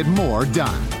doers get more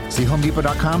done. See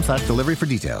homedepot.com/delivery for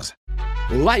details.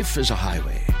 Life is a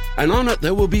highway, and on it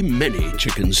there will be many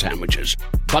chicken sandwiches.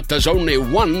 But there's only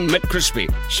one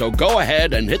McCrispy. So go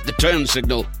ahead and hit the turn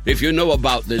signal if you know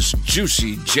about this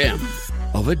juicy gem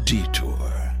of a detour.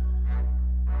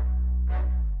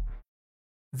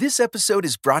 This episode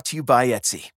is brought to you by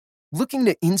Etsy. Looking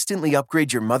to instantly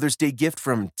upgrade your Mother's Day gift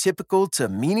from typical to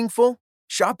meaningful?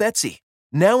 Shop Etsy.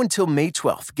 Now until May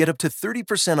 12th, get up to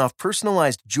 30% off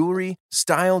personalized jewelry,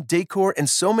 style, decor, and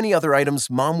so many other items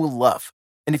Mom will love.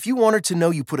 And if you want her to know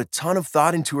you put a ton of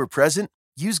thought into her present,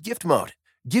 use gift mode.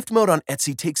 Gift mode on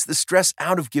Etsy takes the stress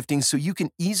out of gifting so you can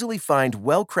easily find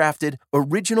well-crafted,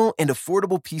 original, and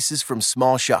affordable pieces from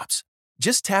small shops.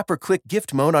 Just tap or click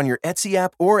gift mode on your Etsy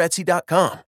app or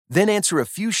Etsy.com. Then answer a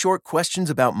few short questions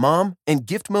about Mom, and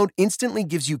gift mode instantly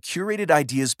gives you curated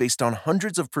ideas based on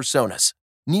hundreds of personas.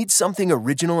 Need something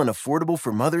original and affordable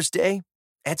for Mother's Day?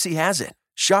 Etsy has it.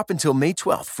 Shop until May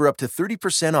 12th for up to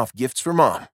 30% off gifts for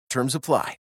Mom. Terms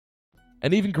apply.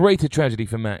 An even greater tragedy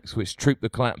for Max, which trooped the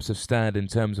collapse of Stade in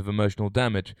terms of emotional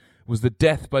damage, was the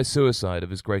death by suicide of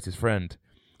his greatest friend,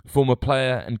 former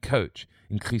player and coach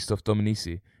in Christophe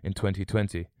Dominici in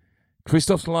 2020.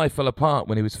 Christophe's life fell apart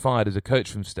when he was fired as a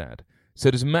coach from Stade.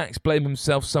 So does Max blame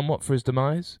himself somewhat for his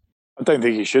demise? I don't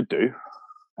think he should do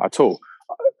at all.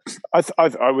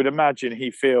 I would imagine he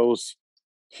feels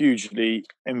hugely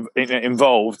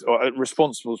involved, or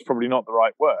responsible is probably not the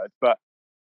right word, but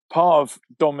part of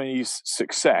Domi's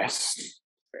success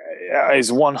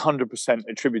is 100%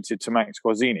 attributed to Max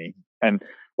Guazzini and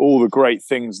all the great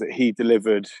things that he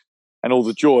delivered and all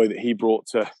the joy that he brought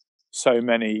to so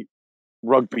many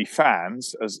rugby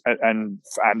fans and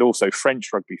also French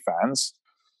rugby fans.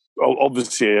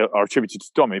 Obviously are attributed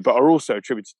to Domi, but are also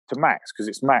attributed to Max, because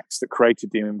it's Max that created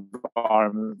the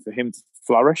environment for him to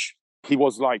flourish. He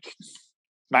was like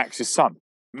Max's son.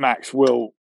 Max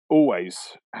will always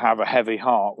have a heavy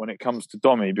heart when it comes to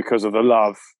Domi because of the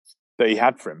love that he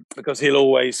had for him, because he'll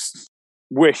always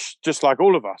wish, just like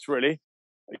all of us really,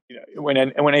 you know, when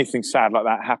anything sad like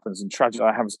that happens and tragic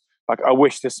like that happens, like, I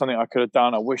wish there's something I could have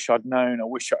done, I wish I'd known,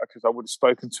 because I would have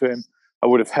spoken to him, I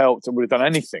would have helped, I would have done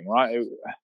anything, right?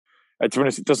 To be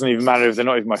honest, it doesn't even matter if they're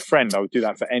not even my friend. I would do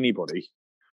that for anybody.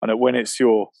 And when it's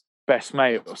your best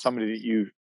mate or somebody that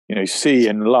you see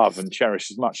and love and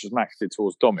cherish as much as Max did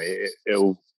towards Domi,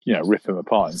 it'll rip him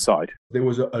apart inside. There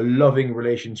was a loving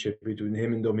relationship between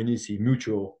him and Dominici,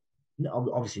 mutual.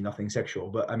 Obviously, nothing sexual,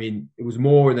 but I mean, it was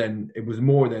more than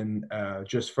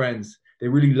just friends. They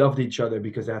really loved each other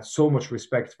because they had so much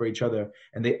respect for each other,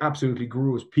 and they absolutely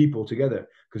grew as people together.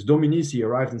 Because Dominici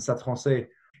arrived in Stade Français,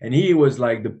 and he was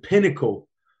like the pinnacle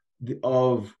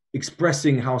of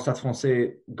expressing how Stade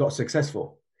Français got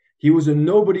successful. He was a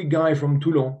nobody guy from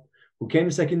Toulon who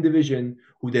came second division,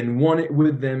 who then won it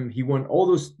with them. He won all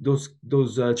those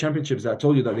championships that I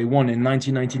told you that they won in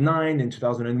 1999, in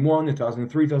 2001, in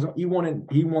 2003, 2000. He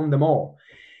won them all.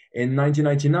 In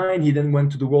 1999, he then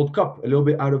went to the World Cup a little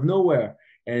bit out of nowhere,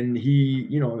 and he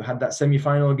had that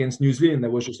semi-final against New Zealand that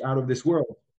was just out of this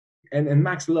world. And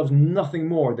Max loves nothing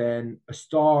more than a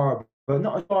star, but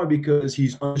not a star because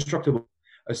he's indestructible.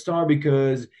 A star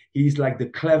because he's like the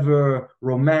clever,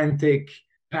 romantic,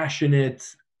 passionate,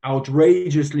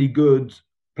 outrageously good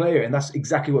player. And that's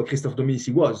exactly what Christophe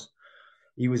Dominici was.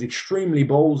 He was extremely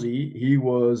ballsy. He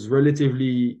was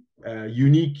relatively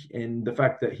unique in the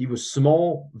fact that he was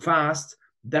small, fast,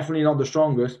 definitely not the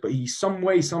strongest, but he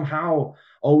somehow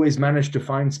always managed to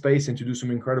find space and to do some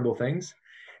incredible things.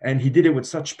 And he did it with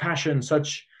such passion,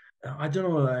 such, I don't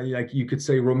know, like you could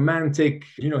say romantic,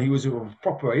 he's a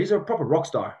proper rock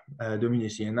star,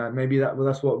 Dominici. And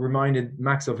that's what reminded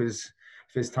Max of his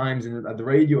times at the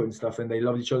radio and stuff. And they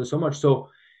loved each other so much. So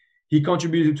he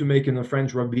contributed to making a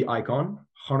French rugby icon,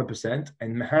 100%.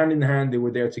 And hand in hand, they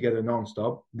were there together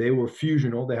nonstop. They were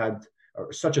fusional. They had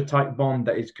such a tight bond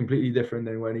that it's completely different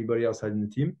than what anybody else had in the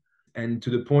team. And to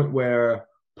the point where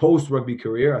post-rugby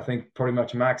career, I think pretty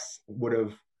much Max would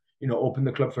have opened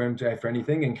the club for him for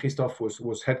anything. And Christophe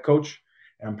was head coach.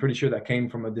 And I'm pretty sure that came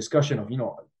from a discussion of,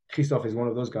 Christophe is one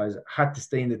of those guys that had to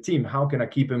stay in the team. How can I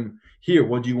keep him here?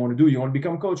 What do you want to do? You want to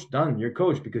become coach? Done. You're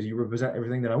coach because you represent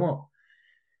everything that I want.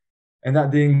 And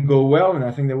that didn't go well. And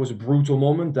I think there was a brutal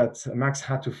moment that Max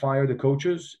had to fire the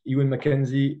coaches, Ewan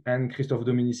McKenzie and Christophe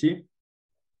Dominici.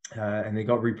 and they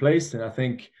got replaced. And I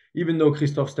think even though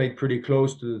Christophe stayed pretty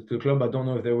close to the club, I don't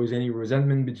know if there was any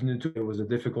resentment between the two. It was a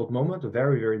difficult moment, a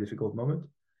very, very difficult moment,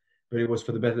 but it was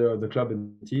for the better of the club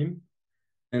and the team.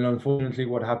 And unfortunately,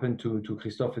 what happened to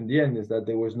Christophe in the end is that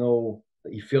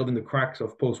he filled in the cracks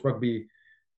of post-rugby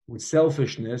with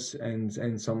selfishness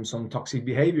and some toxic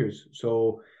behaviors.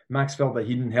 So Max felt that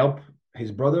he didn't help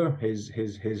his brother, his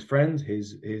friend,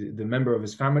 the member of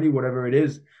his family, whatever it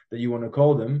is that you want to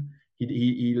call them.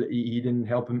 He didn't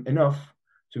help him enough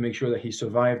to make sure that he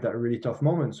survived that really tough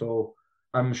moment. So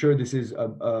I'm sure this is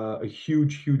a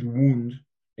huge wound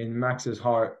in Max's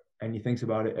heart, and he thinks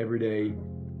about it every day.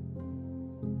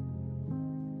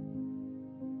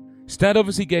 Stade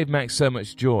obviously gave Max so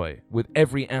much joy with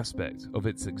every aspect of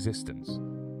its existence.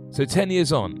 So 10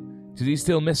 years on, does he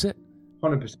still miss it?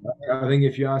 100%. I think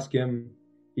if you ask him,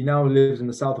 he now lives in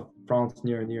the south of France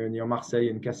near Marseille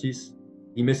and Cassis.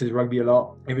 He misses rugby a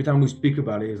lot. Every time we speak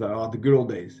about it, he's like, "Oh, the good old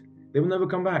days. They will never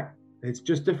come back. It's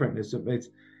just different.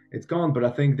 It's gone." But I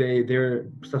think Stade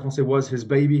Français was his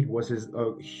baby, was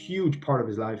a huge part of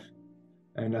his life,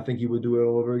 and I think he would do it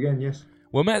all over again. Yes.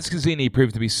 Well, Max Guazzini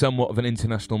proved to be somewhat of an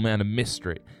international man of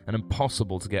mystery and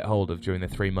impossible to get hold of during the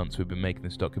 3 months we've been making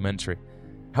this documentary.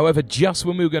 However, just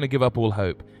when we were going to give up all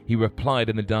hope, he replied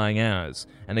in the dying hours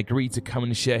and agreed to come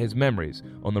and share his memories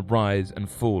on the rise and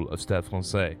fall of Stade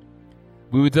Français.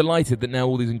 We were delighted that now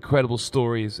all these incredible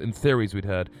stories and theories we'd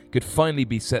heard could finally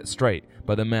be set straight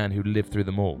by the man who lived through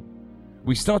them all.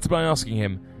 We started by asking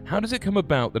him, how does it come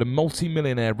about that a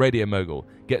multi-millionaire radio mogul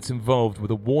gets involved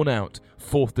with a worn-out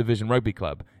 4th Division rugby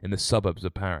club in the suburbs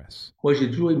of Paris? Moi, j'ai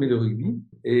toujours aimé le rugby.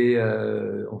 Et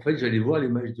en fait, j'allais voir les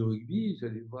matchs de rugby.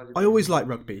 I always liked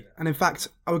rugby, and in fact,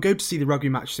 I would go to see the rugby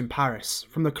matches in Paris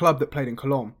from the club that played in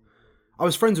Cologne. I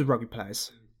was friends with rugby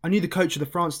players. I knew the coach of the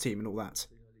France team and all that.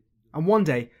 And one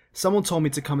day, someone told me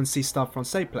to come and see Stade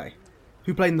Français play,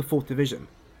 who played in the 4th Division.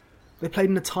 They played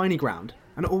in a tiny ground,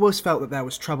 and it always felt that there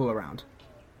was trouble around.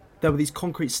 There were these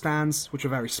concrete stands, which were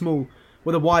very small,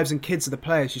 where the wives and kids of the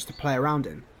players used to play around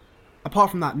in.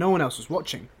 Apart from that, no one else was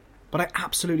watching, but I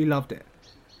absolutely loved it.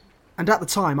 And at the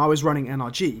time, I was running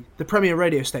NRG, the premier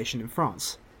radio station in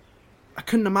France. I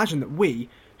couldn't imagine that we,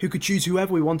 who could choose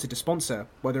whoever we wanted to sponsor,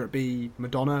 whether it be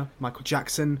Madonna, Michael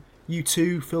Jackson,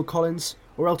 U2, Phil Collins,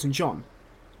 or Elton John,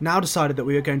 now decided that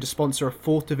we were going to sponsor a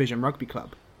 4th Division rugby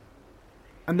club.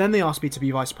 And then they asked me to be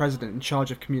vice president in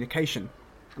charge of communication,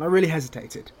 and I really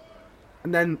hesitated.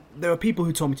 And then there were people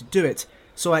who told me to do it,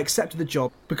 so I accepted the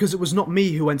job because it was not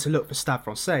me who went to look for Stade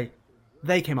Français.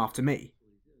 They came after me.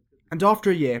 And after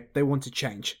a year, they wanted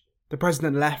change. The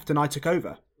president left and I took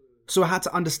over. So I had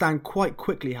to understand quite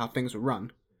quickly how things were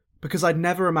run, because I'd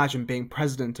never imagined being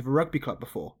president of a rugby club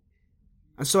before.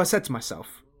 And so I said to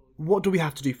myself, what do we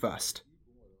have to do first?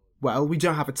 Well, we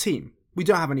don't have a team. We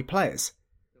don't have any players.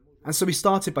 And so we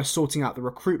started by sorting out the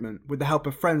recruitment with the help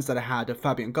of friends that I had of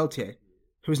Fabien Gaultier,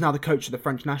 who is now the coach of the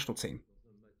French national team.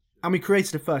 And we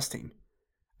created a first team.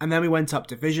 And then we went up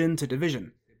division to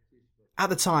division. At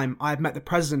the time, I had met the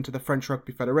president of the French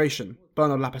Rugby Federation,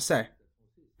 Bernard Lapasset,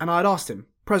 and I had asked him,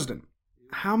 "President,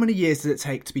 how many years did it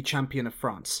take to be champion of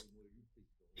France?"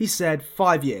 He said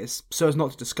 5 years, so as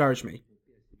not to discourage me.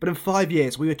 But in 5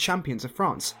 years, we were champions of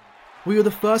France. We were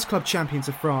the first club champions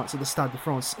of France at the Stade de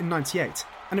France in '98,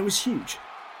 and it was huge.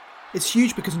 It's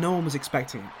huge because no one was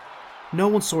expecting it. No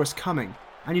one saw us coming,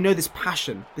 and you know this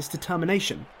passion, this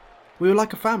determination. We were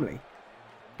like a family.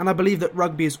 And I believe that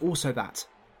rugby is also that.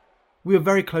 We were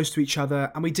very close to each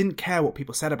other, and we didn't care what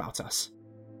people said about us.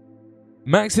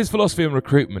 Max's philosophy on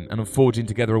recruitment and on forging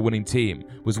together a winning team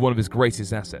was one of his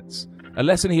greatest assets. A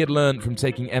lesson he had learned from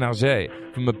taking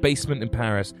NRG from a basement in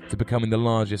Paris to becoming the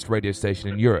largest radio station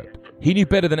in Europe. He knew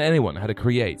better than anyone how to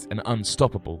create an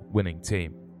unstoppable winning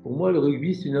team. Pour moi, le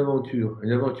rugby, c'est une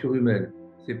aventure humaine.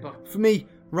 For me,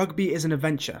 rugby is an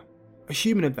adventure, a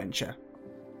human adventure.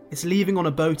 It's leaving on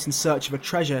a boat in search of a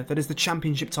treasure that is the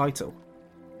championship title.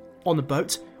 On the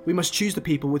boat, we must choose the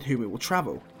people with whom we will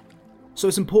travel. So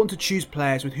it's important to choose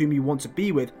players with whom you want to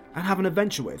be with and have an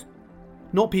adventure with.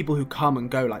 Not people who come and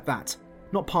go like that,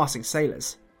 not passing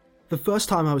sailors. The first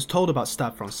time I was told about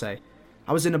Stade Français,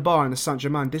 I was in a bar in the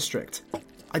Saint-Germain district.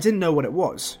 I didn't know what it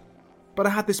was, but I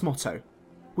had this motto: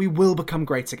 we will become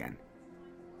great again.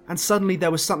 And suddenly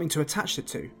there was something to attach it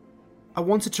to. I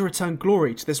wanted to return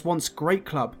glory to this once great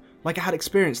club like I had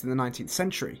experienced in the 19th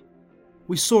century.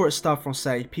 We saw at Stade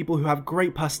Français people who have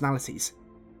great personalities.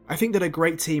 I think that a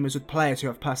great team is with players who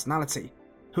have personality,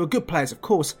 who are good players of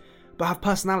course, but have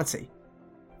personality.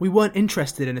 We weren't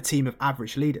interested in a team of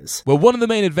average leaders. Well, one of the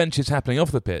main adventures happening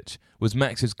off the pitch was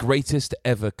Max's greatest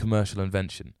ever commercial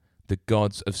invention, the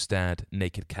Gods of Stade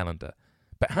naked calendar.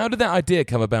 But how did that idea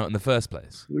come about in the first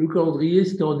place? Le calendrier,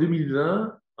 c'était en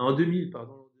 2020. En 2000,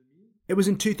 pardon. It was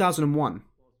in 2001.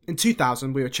 In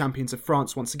 2000, we were champions of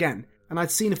France once again, and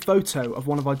I'd seen a photo of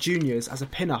one of our juniors as a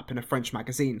pin-up in a French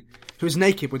magazine, who was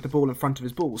naked with the ball in front of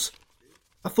his balls.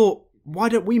 I thought, why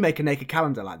don't we make a naked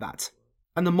calendar like that?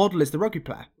 And the model is the rugby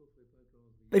player.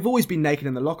 They've always been naked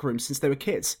in the locker room since they were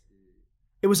kids.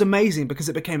 It was amazing because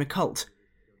it became a cult.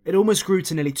 It almost grew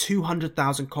to nearly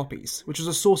 200,000 copies, which was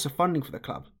a source of funding for the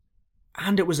club.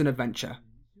 And it was an adventure.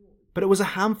 But it was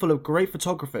a handful of great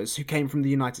photographers who came from the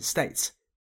United States.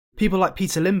 People like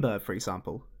Peter Lindbergh, for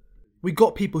example. We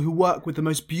got people who work with the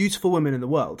most beautiful women in the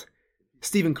world.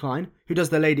 Stephen Klein, who does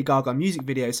the Lady Gaga music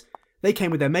videos, they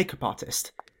came with their makeup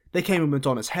artist. They came with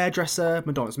Madonna's hairdresser,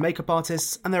 Madonna's makeup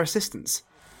artists, and their assistants.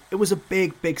 It was a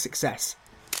big, big success.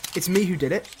 It's me who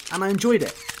did it, and I enjoyed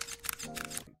it.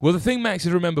 Well, the thing Max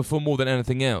is remembered for more than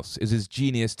anything else is his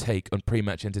genius take on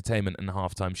pre-match entertainment and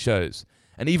halftime shows.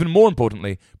 And even more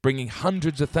importantly, bringing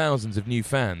hundreds of thousands of new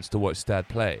fans to watch Stade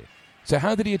play. So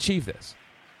how did he achieve this?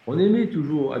 On aimait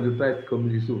toujours à ne pas être comme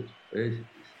les autres.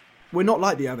 We're not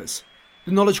like the others.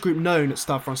 The knowledge group known at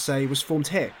Stade Francais was formed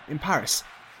here, in Paris.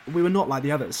 We were not like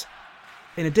the others.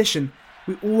 In addition,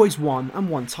 we always won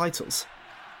titles.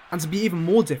 And to be even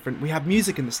more different, we had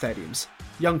music in the stadiums,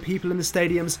 young people in the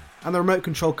stadiums, and the remote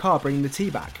control car bringing the tea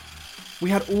back. We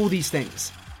had all these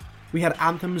things. We had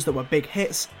anthems that were big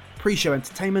hits, pre-show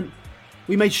entertainment.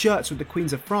 We made shirts with the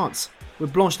Queens of France.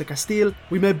 With Blanche de Castile,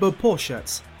 we made Beauport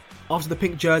shirts. After the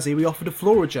pink jersey, we offered a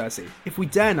floral jersey. If we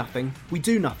dare nothing, we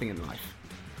do nothing in life.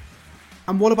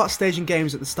 And what about staging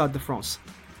games at the Stade de France?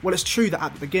 Well, it's true that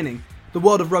at the beginning, the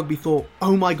world of rugby thought,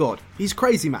 oh my god, he's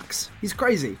crazy, Max. He's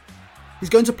crazy. He's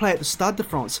going to play at the Stade de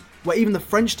France, where even the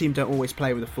French team don't always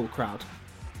play with a full crowd.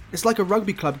 It's like a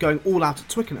rugby club going all out at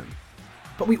Twickenham.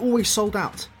 But we always sold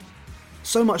out.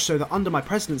 So much so that under my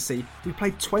presidency, we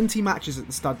played 20 matches at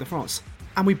the Stade de France,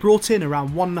 and we brought in around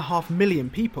 1.5 million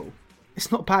people.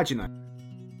 It's not bad, you know.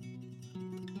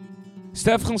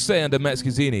 Stade Francais under Max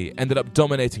Guazzini ended up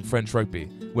dominating French rugby,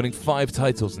 winning 5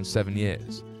 titles in 7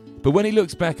 years. But when he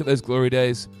looks back at those glory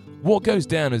days, what goes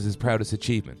down as his proudest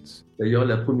achievements? D'ailleurs,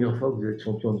 la première fois que vous êtes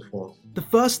champion de France. The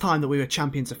first time that we were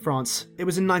champions of France, it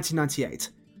was in 1998,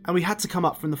 and we had to come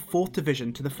up from the 4th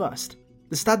division to the 1st.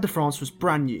 The Stade de France was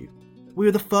brand new. We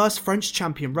were the first French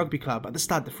champion rugby club at the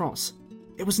Stade de France.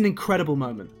 It was an incredible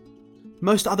moment.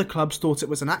 Most other clubs thought it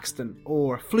was an accident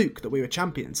or a fluke that we were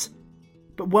champions.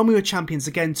 But when we were champions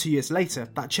again 2 years later,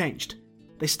 that changed.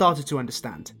 They started to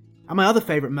understand. And my other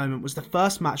favourite moment was the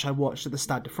first match I watched at the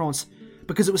Stade de France,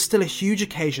 because it was still a huge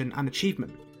occasion and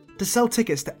achievement. To sell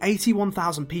tickets to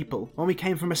 81,000 people when we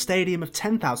came from a stadium of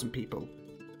 10,000 people.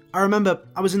 I remember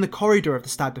I was in the corridor of the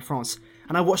Stade de France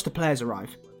and I watched the players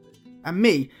arrive. And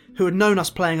me, who had known us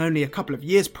playing only a couple of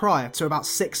years prior to about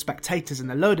 6 spectators in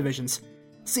the lower divisions,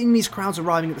 seeing these crowds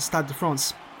arriving at the Stade de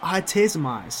France, I had tears in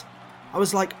my eyes. I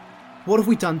was like, what have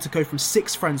we done to go from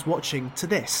 6 friends watching to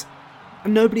this?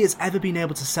 And nobody has ever been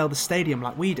able to sell the stadium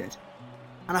like we did.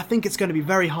 And I think it's going to be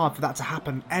very hard for that to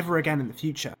happen ever again in the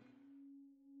future.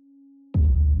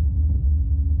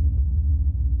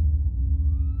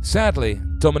 Sadly,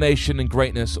 domination and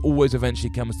greatness always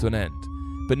eventually comes to an end,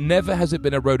 but never has it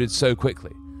been eroded so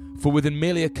quickly, for within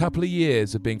merely a couple of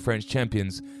years of being French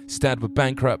champions, Stade were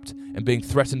bankrupt and being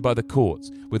threatened by the courts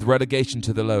with relegation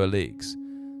to the lower leagues.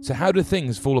 So how do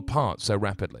things fall apart so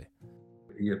rapidly?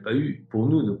 Il n'y a pas eu, pour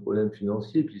nous, de problèmes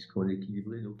financiers puisqu'on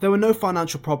équilibrait nos... There were no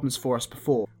financial problems for us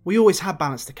before. We always had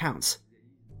balanced accounts.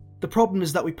 The problem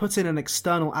is that we put in an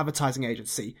external advertising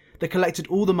agency that collected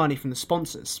all the money from the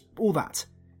sponsors, all that.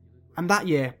 And that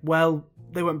year, well,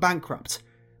 they went bankrupt.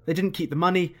 They didn't keep the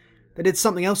money, they did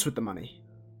something else with the money.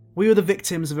 We were the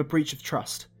victims of a breach of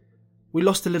trust. We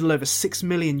lost a little over 6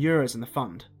 million euros in the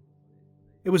fund.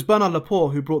 It was Bernard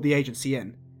Laporte who brought the agency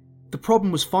in. The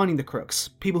problem was finding the crooks,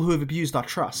 people who have abused our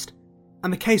trust.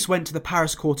 And the case went to the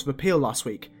Paris Court of Appeal last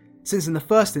week, since in the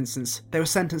first instance they were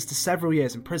sentenced to several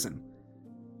years in prison.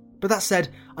 But that said,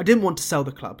 I didn't want to sell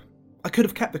the club. I could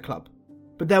have kept the club.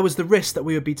 But there was the risk that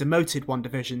we would be demoted one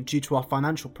division due to our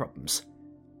financial problems.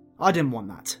 I didn't want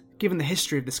that. Given the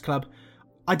history of this club,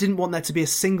 I didn't want there to be a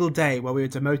single day where we were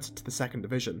demoted to the 2nd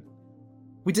division.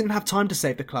 We didn't have time to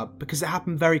save the club because it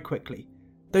happened very quickly.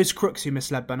 Those crooks who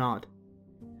misled Bernard.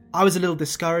 I was a little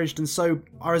discouraged and so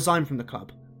I resigned from the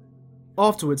club.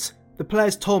 Afterwards, the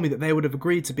players told me that they would have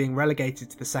agreed to being relegated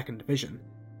to the 2nd division.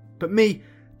 But me,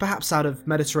 perhaps out of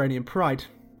Mediterranean pride,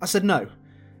 I said no.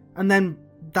 And then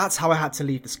that's how I had to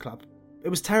leave this club. It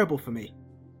was terrible for me.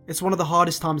 It's one of the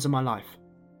hardest times in my life.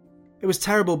 It was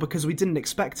terrible because we didn't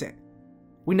expect it.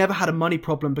 We never had a money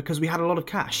problem because we had a lot of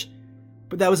cash.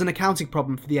 But there was an accounting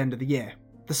problem for the end of the year,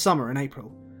 the summer in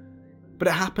April. But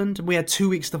it happened and we had 2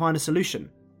 weeks to find a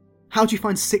solution. How do you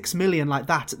find 6 million like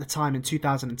that at the time in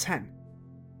 2010?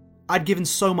 I'd given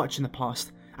so much in the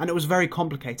past, and it was very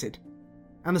complicated.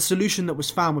 And the solution that was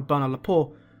found with Bernard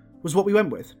Laporte was what we went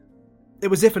with. It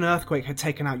was as if an earthquake had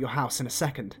taken out your house in a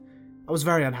second. I was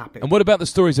very unhappy. And what about the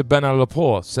stories of Bernard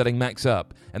Laporte setting Max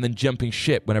up and then jumping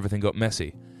ship when everything got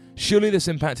messy? Surely this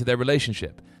impacted their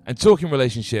relationship. And talking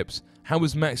relationships, how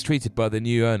was Max treated by the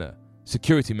new owner,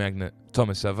 security magnate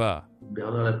Thomas Savard?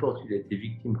 Bernard Laporte, il a été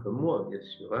victime comme moi, bien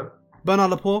sûr. Hein?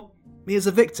 Bernard Laporte, he is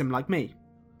a victim like me.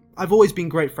 I've always been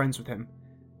great friends with him.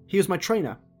 He was my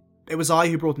trainer. It was I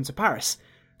who brought him to Paris,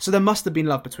 so there must have been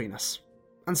love between us.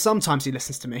 And sometimes he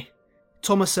listens to me.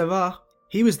 Thomas Savard,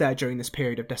 he was there during this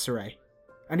period of disarray,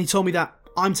 and he told me that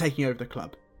I'm taking over the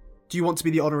club. Do you want to be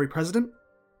the honorary president?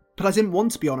 But I didn't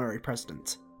want to be honorary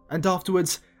president. And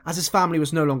afterwards, as his family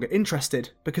was no longer interested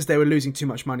because they were losing too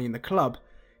much money in the club,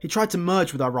 he tried to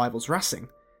merge with our rivals Racing.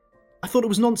 I thought it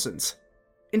was nonsense.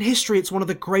 In history, it's one of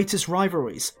the greatest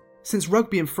rivalries, since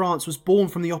rugby in France was born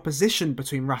from the opposition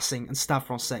between Racing and Stade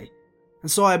Francais.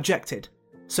 And so I objected.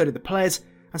 So did the players,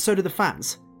 and so did the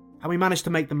fans. And we managed to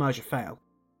make the merger fail.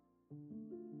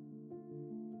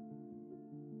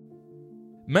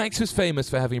 Max was famous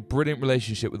for having a brilliant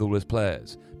relationship with all his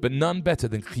players, but none better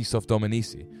than Christophe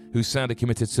Dominici, who sadly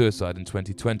committed suicide in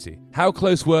 2020. How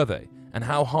close were they, and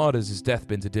how hard has his death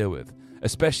been to deal with,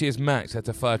 especially as Max had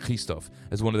to fire Christophe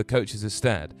as one of the coaches at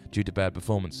Stade due to bad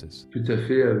performances? Tout à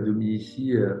fait,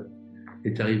 Dominici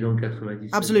est arrivé en 97.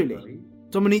 Absolutely.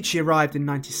 Dominici arrived in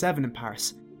 97 in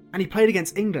Paris, and he played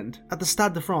against England at the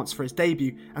Stade de France for his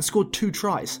debut and scored 2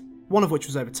 tries, one of which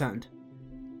was overturned.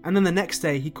 And then the next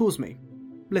day he calls me.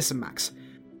 Listen, Max,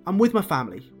 I'm with my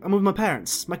family, I'm with my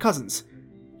parents, my cousins.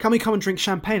 Can we come and drink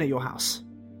champagne at your house?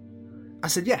 I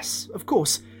said yes, of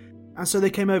course, and so they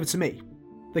came over to me.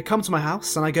 They come to my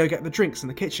house and I go get the drinks in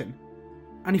the kitchen.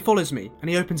 And he follows me and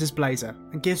he opens his blazer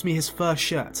and gives me his first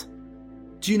shirt.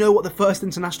 Do you know what the first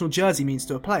international jersey means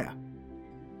to a player?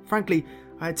 Frankly,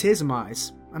 I had tears in my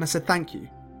eyes and I said thank you.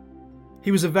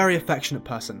 He was a very affectionate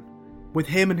person. With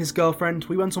him and his girlfriend,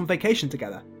 we went on vacation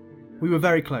together. We were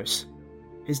very close.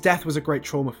 His death was a great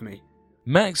trauma for me.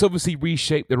 Max obviously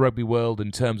reshaped the rugby world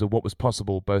in terms of what was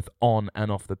possible both on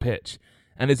and off the pitch,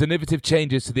 and his innovative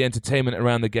changes to the entertainment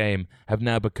around the game have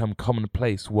now become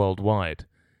commonplace worldwide.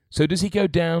 So does he go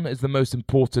down as the most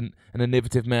important and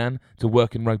innovative man to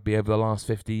work in rugby over the last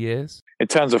 50 years? In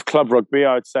terms of club rugby,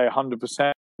 I would say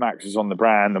 100%. Max is on the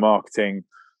brand, the marketing,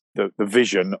 the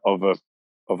vision of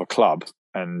a club,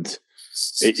 and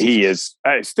he is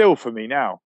still for me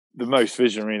now the most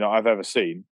visionary that I've ever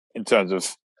seen in terms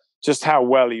of just how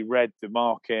well he read the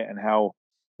market and how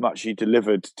much he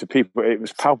delivered to people. It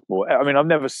was palpable. I mean, I've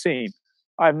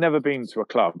never been to a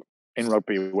club in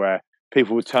rugby where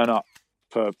people would turn up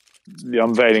for the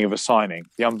unveiling of a signing,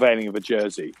 the unveiling of a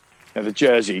jersey, the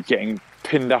jersey getting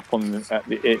pinned up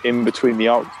in between the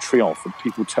Arc de Triomphe, and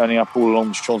people turning up all along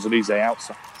the Champs-Élysées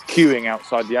outside, queuing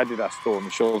outside the Adidas store on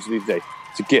the Champs-Élysées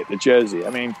to get the jersey. I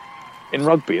mean, in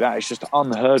rugby, that is just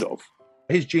unheard of.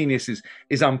 His genius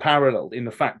is unparalleled in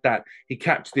the fact that he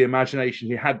captured the imagination.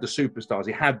 He had the superstars,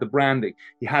 he had the branding,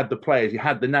 he had the players, he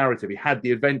had the narrative, he had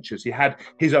the adventures, he had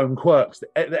his own quirks.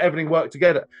 Everything worked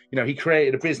together. He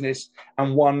created a business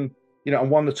and won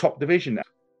the top division.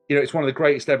 It's one of the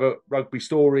greatest ever rugby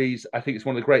stories. I think it's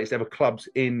one of the greatest ever clubs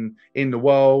in the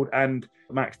world. And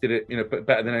Max did it,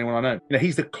 better than anyone I know.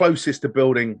 He's the closest to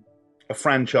building a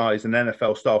franchise, an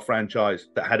NFL style franchise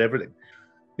that had everything.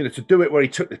 To do it where he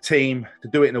took the team, to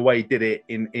do it in the way he did it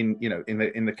in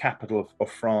the capital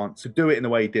of France, to do it in the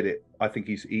way he did it, I think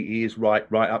he is right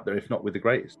up there, if not with the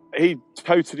greatest. He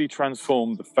totally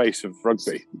transformed the face of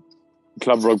rugby,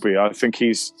 club rugby. I think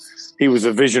he was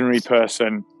a visionary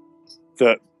person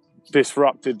that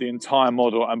disrupted the entire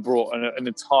model and brought an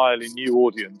entirely new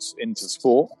audience into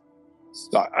sport.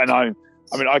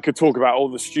 I could talk about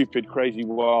all the stupid, crazy,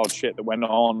 wild shit that went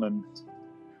on, and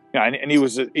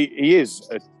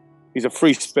he's a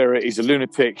free spirit. He's a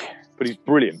lunatic, but he's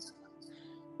brilliant.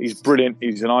 He's brilliant.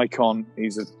 He's an icon.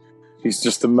 He's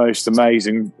just the most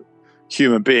amazing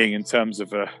human being in terms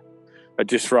of a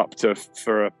disruptor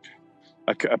for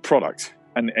a product.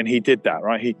 And he did that,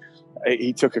 right?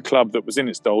 He took a club that was in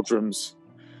its doldrums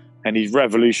and he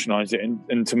revolutionized it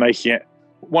into making it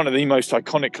one of the most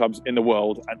iconic clubs in the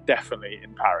world, and definitely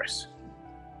in Paris.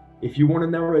 If you want to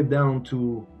narrow it down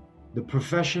to the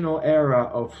professional era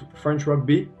of French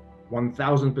rugby,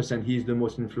 1000% he's the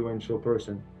most influential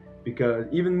person. Because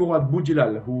even Mourad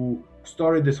Boudjilal, who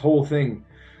started this whole thing,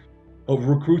 of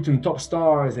recruiting top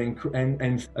stars and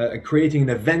creating an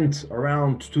event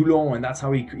around Toulon, and that's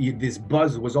how this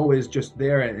buzz was always just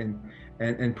there,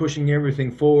 and pushing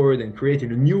everything forward and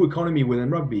creating a new economy within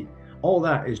rugby. All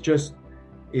that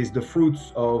is the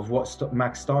fruits of what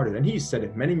Max started, and he's said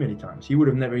it many times. He would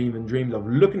have never even dreamed of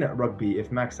looking at rugby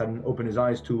if Max hadn't opened his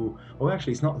eyes to, oh,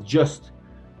 actually it's not just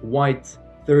white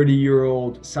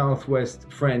 30-year-old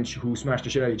Southwest French who smash the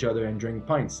shit out of each other and drink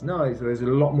pints. No, there's a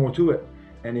lot more to it,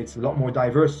 and it's a lot more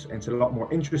diverse, and it's a lot more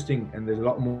interesting, and there's a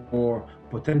lot more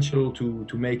potential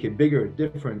to make it bigger,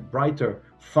 different, brighter,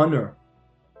 funner.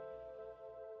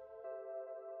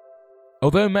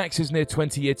 Although Max's near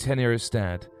 20-year tenure as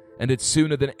Stade ended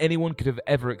sooner than anyone could have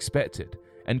ever expected,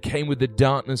 and came with the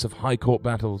darkness of high court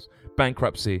battles,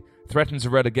 bankruptcy, threats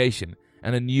of relegation,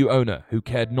 and a new owner who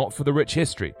cared not for the rich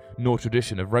history nor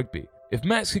tradition of rugby, if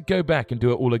Max could go back and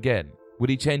do it all again, would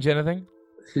he change anything?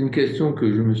 This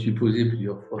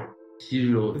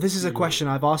is a question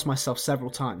I've asked myself several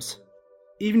times.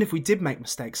 Even if we did make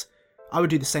mistakes, I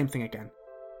would do the same thing again.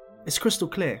 It's crystal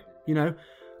clear, you know.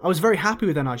 I was very happy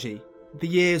with NRJ. The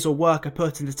years or work I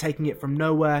put into taking it from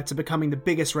nowhere to becoming the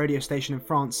biggest radio station in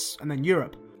France and then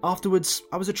Europe. Afterwards,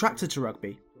 I was attracted to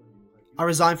rugby. I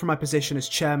resigned from my position as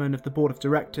chairman of the board of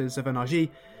directors of NRJ,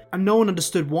 and no one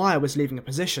understood why I was leaving a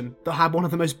position that had one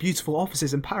of the most beautiful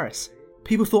offices in Paris.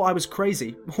 People thought I was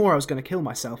crazy, or I was going to kill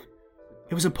myself.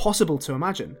 It was impossible to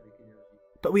imagine.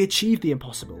 But we achieved the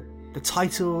impossible. The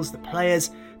titles, the players,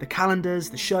 the calendars,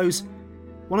 the shows.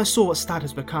 When I saw what Stade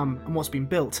has become and what's been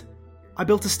built, I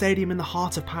built a stadium in the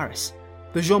heart of Paris,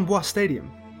 the Jean Bois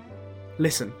Stadium.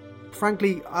 Listen,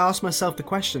 frankly, I ask myself the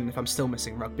question if I'm still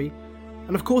missing rugby,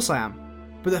 and of course I am,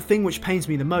 but the thing which pains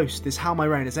me the most is how my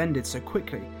reign has ended so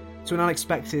quickly to an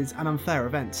unexpected and unfair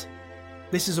event.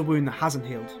 This is a wound that hasn't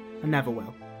healed, and never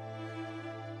will.